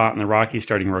win a spot in the Rockies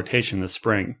starting rotation this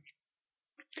spring.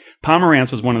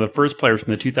 Pomerantz was one of the first players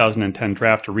from the 2010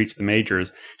 draft to reach the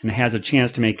majors, and has a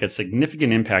chance to make a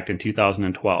significant impact in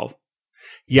 2012.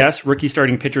 Yes, rookie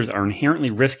starting pitchers are inherently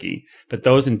risky, but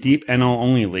those in deep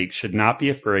NL-only leagues should not be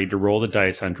afraid to roll the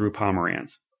dice on Drew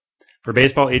Pomerantz. For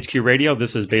Baseball HQ Radio,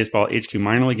 this is Baseball HQ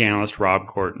minor league analyst Rob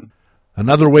Gordon.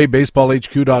 Another way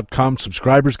BaseballHQ.com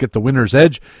subscribers get the winner's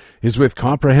edge is with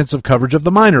comprehensive coverage of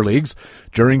the minor leagues.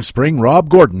 During spring, Rob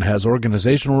Gordon has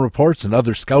organizational reports and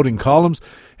other scouting columns,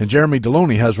 and Jeremy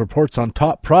Deloney has reports on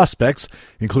top prospects,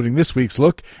 including this week's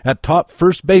look at top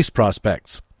first base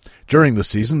prospects. During the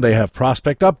season, they have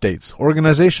prospect updates,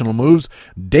 organizational moves,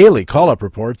 daily call-up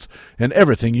reports, and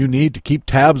everything you need to keep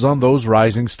tabs on those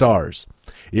rising stars.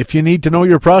 If you need to know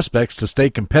your prospects to stay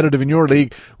competitive in your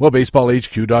league, well,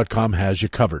 BaseballHQ.com has you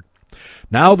covered.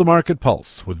 Now the Market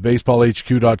Pulse with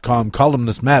BaseballHQ.com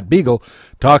columnist Matt Beagle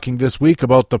talking this week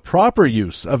about the proper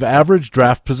use of average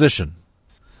draft position.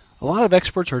 A lot of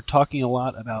experts are talking a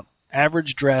lot about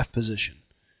average draft position.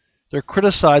 They're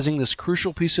criticizing this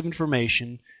crucial piece of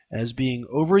information as being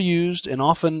overused and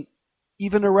often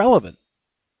even irrelevant.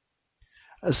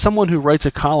 As someone who writes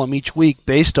a column each week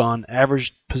based on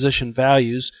average position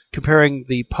values, comparing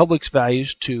the public's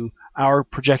values to our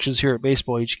projections here at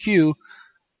Baseball HQ,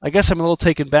 I guess I'm a little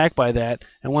taken back by that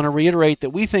and want to reiterate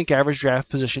that we think average draft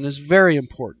position is very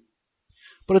important,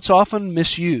 but it's often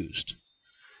misused.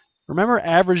 Remember,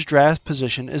 average draft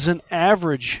position is an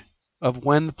average of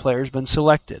when the player's been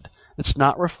selected. It's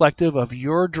not reflective of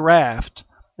your draft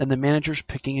and the managers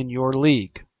picking in your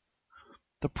league.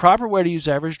 The proper way to use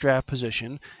average draft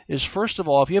position is, first of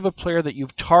all, if you have a player that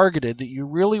you've targeted that you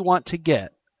really want to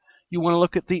get, you want to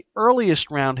look at the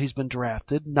earliest round he's been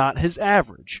drafted, not his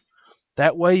average.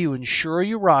 That way you ensure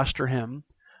you roster him,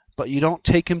 but you don't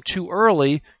take him too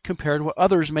early compared to what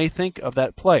others may think of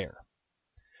that player.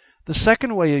 The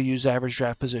second way you use average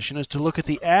draft position is to look at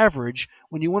the average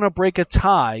when you want to break a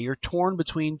tie. You're torn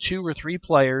between 2 or 3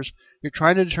 players. You're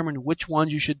trying to determine which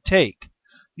ones you should take.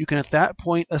 You can at that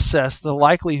point assess the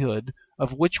likelihood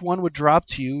of which one would drop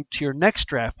to you to your next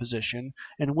draft position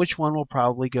and which one will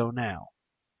probably go now.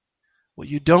 What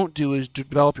you don't do is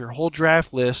develop your whole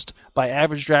draft list by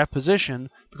average draft position,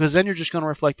 because then you're just going to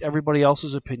reflect everybody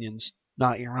else's opinions,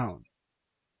 not your own.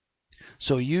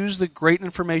 So use the great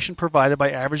information provided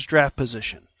by average draft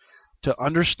position to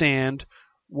understand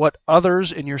what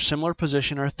others in your similar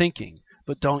position are thinking,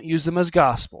 but don't use them as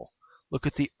gospel. Look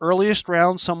at the earliest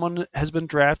round someone has been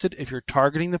drafted if you're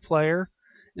targeting the player,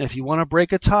 and if you want to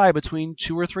break a tie between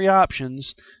 2 or 3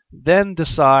 options, then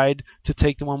decide to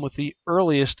take the one with the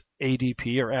earliest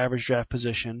ADP or average draft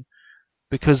position,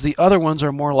 because the other ones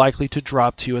are more likely to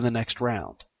drop to you in the next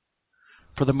round.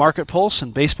 For the Market Pulse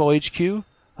and Baseball HQ,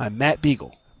 I'm Matt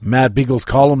Beagle. Matt Beagle's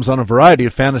columns on a variety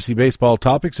of fantasy baseball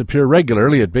topics appear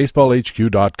regularly at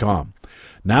BaseballHQ.com.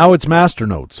 Now it's Master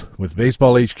Notes with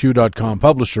BaseballHQ.com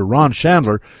publisher Ron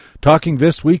Chandler talking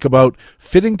this week about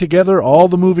fitting together all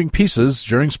the moving pieces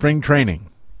during spring training.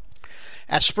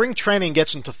 As spring training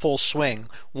gets into full swing,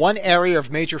 one area of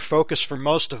major focus for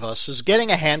most of us is getting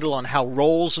a handle on how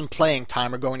roles and playing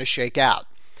time are going to shake out.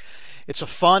 It's a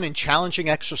fun and challenging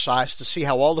exercise to see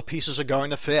how all the pieces are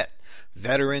going to fit.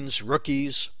 Veterans,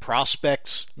 rookies,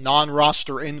 prospects,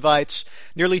 non-roster invites,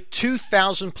 nearly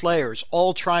 2,000 players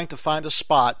all trying to find a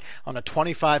spot on a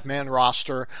 25-man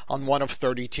roster on one of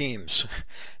 30 teams.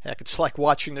 Heck, it's like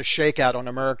watching the shakeout on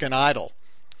American Idol.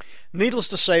 Needless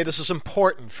to say, this is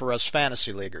important for us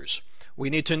fantasy leaguers. We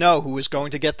need to know who is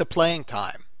going to get the playing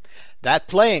time. That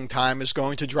playing time is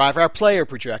going to drive our player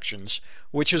projections,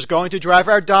 which is going to drive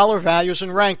our dollar values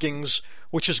and rankings,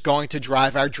 which is going to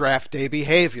drive our draft day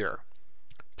behavior.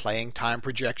 Playing time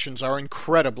projections are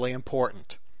incredibly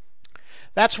important.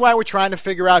 That's why we're trying to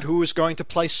figure out who is going to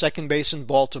play second base in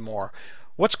Baltimore.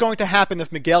 What's going to happen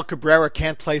if Miguel Cabrera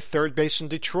can't play third base in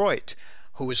Detroit?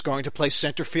 Who is going to play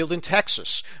center field in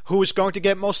Texas? Who is going to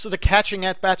get most of the catching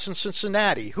at-bats in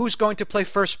Cincinnati? Who's going to play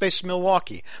first base in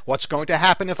Milwaukee? What's going to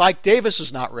happen if Ike Davis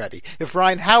is not ready? If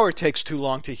Ryan Howard takes too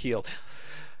long to heal?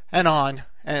 And on,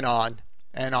 and on,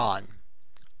 and on.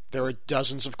 There are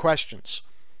dozens of questions.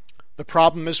 The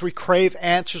problem is we crave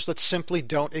answers that simply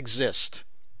don't exist.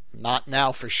 Not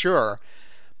now for sure.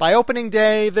 By opening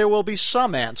day, there will be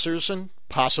some answers and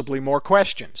possibly more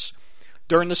questions.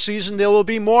 During the season, there will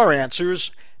be more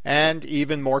answers and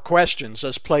even more questions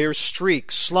as players streak,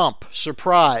 slump,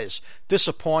 surprise,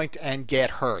 disappoint, and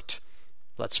get hurt.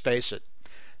 Let's face it,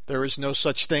 there is no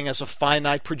such thing as a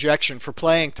finite projection for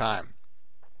playing time.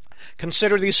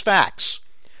 Consider these facts.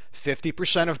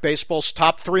 50% of baseball's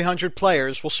top 300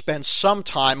 players will spend some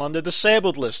time on the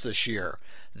disabled list this year,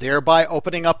 thereby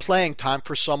opening up playing time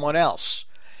for someone else.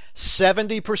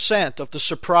 70% of the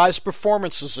surprise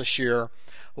performances this year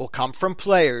will come from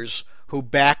players who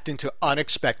backed into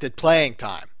unexpected playing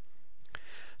time.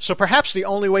 So perhaps the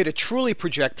only way to truly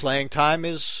project playing time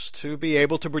is to be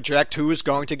able to project who is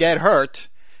going to get hurt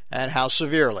and how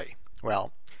severely.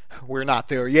 Well, we're not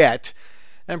there yet,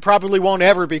 and probably won't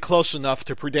ever be close enough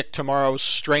to predict tomorrow's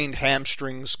strained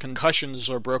hamstrings, concussions,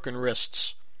 or broken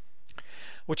wrists.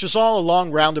 Which is all a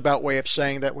long roundabout way of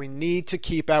saying that we need to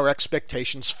keep our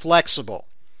expectations flexible.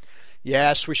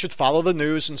 Yes, we should follow the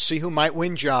news and see who might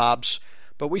win jobs,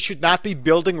 but we should not be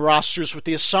building rosters with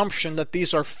the assumption that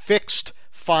these are fixed,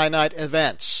 finite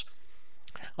events.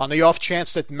 On the off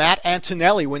chance that Matt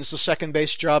Antonelli wins the second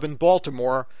base job in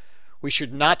Baltimore, we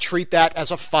should not treat that as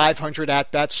a 500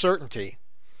 at-bat certainty.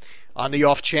 On the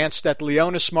off chance that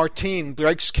Leonis Martin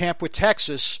breaks camp with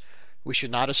Texas, we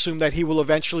should not assume that he will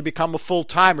eventually become a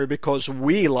full-timer because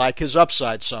we like his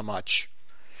upside so much.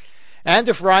 And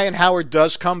if Ryan Howard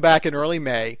does come back in early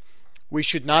May, we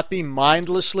should not be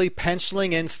mindlessly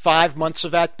penciling in 5 months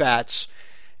of at-bats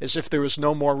as if there was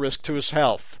no more risk to his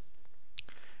health.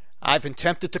 I've been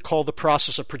tempted to call the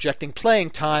process of projecting playing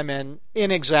time an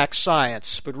inexact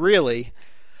science, but really,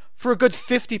 for a good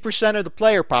 50% of the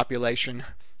player population,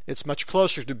 it's much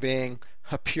closer to being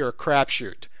a pure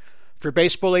crapshoot. For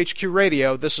Baseball HQ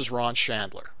Radio, this is Ron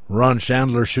Chandler. Ron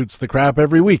Chandler shoots the crap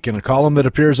every week in a column that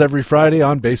appears every Friday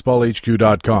on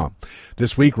BaseballHQ.com.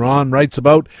 This week, Ron writes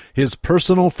about his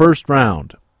personal first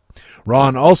round.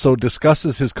 Ron also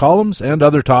discusses his columns and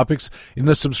other topics in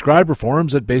the subscriber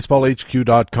forums at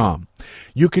BaseballHQ.com.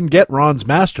 You can get Ron's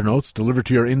master notes delivered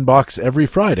to your inbox every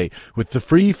Friday with the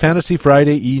free Fantasy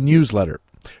Friday e-newsletter.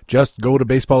 Just go to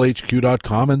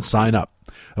BaseballHQ.com and sign up.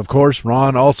 Of course,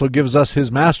 Ron also gives us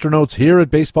his master notes here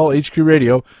at Baseball HQ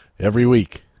Radio every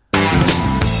week.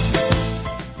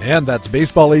 And that's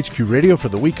Baseball HQ Radio for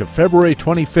the week of February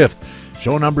 25th.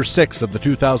 Show number 6 of the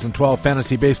 2012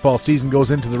 fantasy baseball season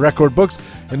goes into the record books,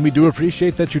 and we do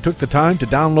appreciate that you took the time to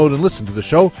download and listen to the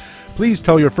show. Please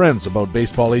tell your friends about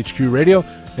Baseball HQ Radio,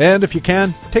 and if you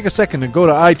can, take a second and go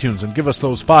to iTunes and give us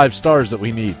those 5 stars that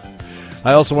we need.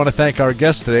 I also want to thank our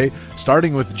guests today,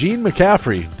 starting with Gene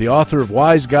McCaffrey, the author of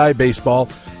Wise Guy Baseball.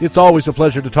 It's always a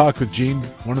pleasure to talk with Gene,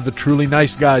 one of the truly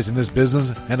nice guys in this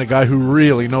business, and a guy who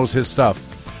really knows his stuff.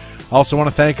 I also want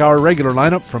to thank our regular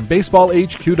lineup from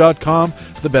BaseballHQ.com,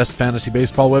 the best fantasy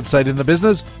baseball website in the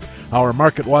business. Our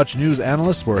Market Watch news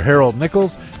analysts were Harold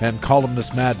Nichols and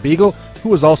columnist Matt Beagle, who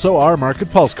was also our Market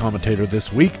Pulse commentator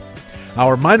this week.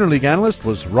 Our minor league analyst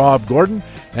was Rob Gordon,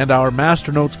 and our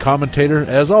Master Notes commentator,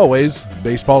 as always,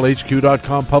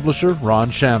 BaseballHQ.com publisher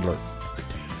Ron Chandler.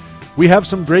 We have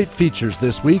some great features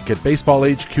this week at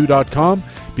BaseballHQ.com.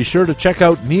 Be sure to check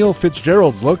out Neil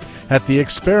Fitzgerald's look at the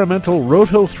experimental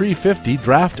Roto 350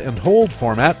 draft and hold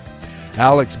format,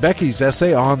 Alex Becky's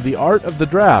essay on the art of the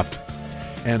draft,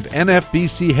 and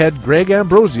NFBC head Greg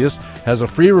Ambrosius has a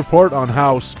free report on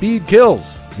how speed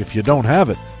kills if you don't have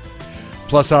it.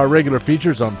 Plus our regular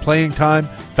features on playing time,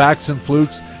 facts and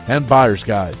flukes, and buyer's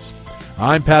guides.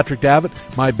 I'm Patrick Davitt.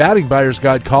 My batting buyer's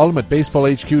guide column at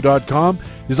BaseballHQ.com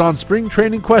is on spring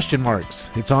training question marks.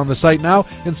 It's on the site now,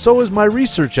 and so is my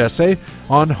research essay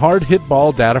on hard hit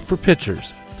ball data for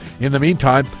pitchers. In the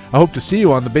meantime, I hope to see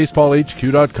you on the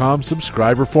BaseballHQ.com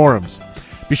subscriber forums.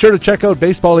 Be sure to check out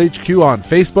BaseballHQ on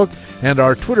Facebook and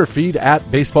our Twitter feed at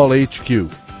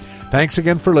BaseballHQ. Thanks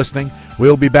again for listening.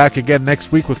 We'll be back again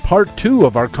next week with part 2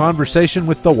 of our conversation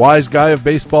with the wise guy of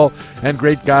baseball and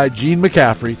great guy Gene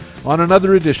McCaffrey on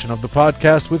another edition of the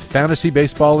podcast with fantasy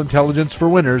baseball intelligence for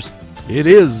winners. It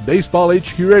is Baseball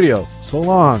HQ Radio. So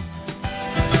long.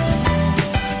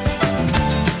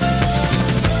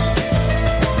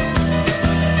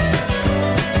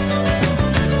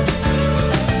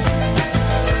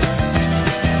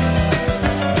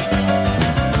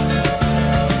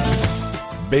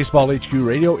 Baseball HQ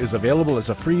Radio is available as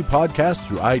a free podcast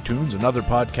through iTunes and other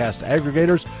podcast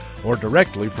aggregators, or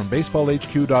directly from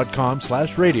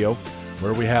baseballhq.com/radio,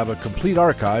 where we have a complete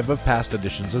archive of past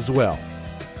editions as well.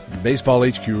 Baseball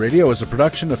HQ Radio is a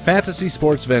production of Fantasy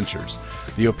Sports Ventures.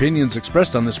 The opinions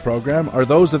expressed on this program are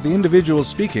those of the individuals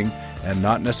speaking and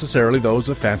not necessarily those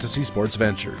of Fantasy Sports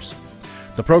Ventures.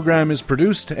 The program is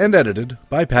produced and edited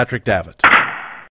by Patrick Davitt.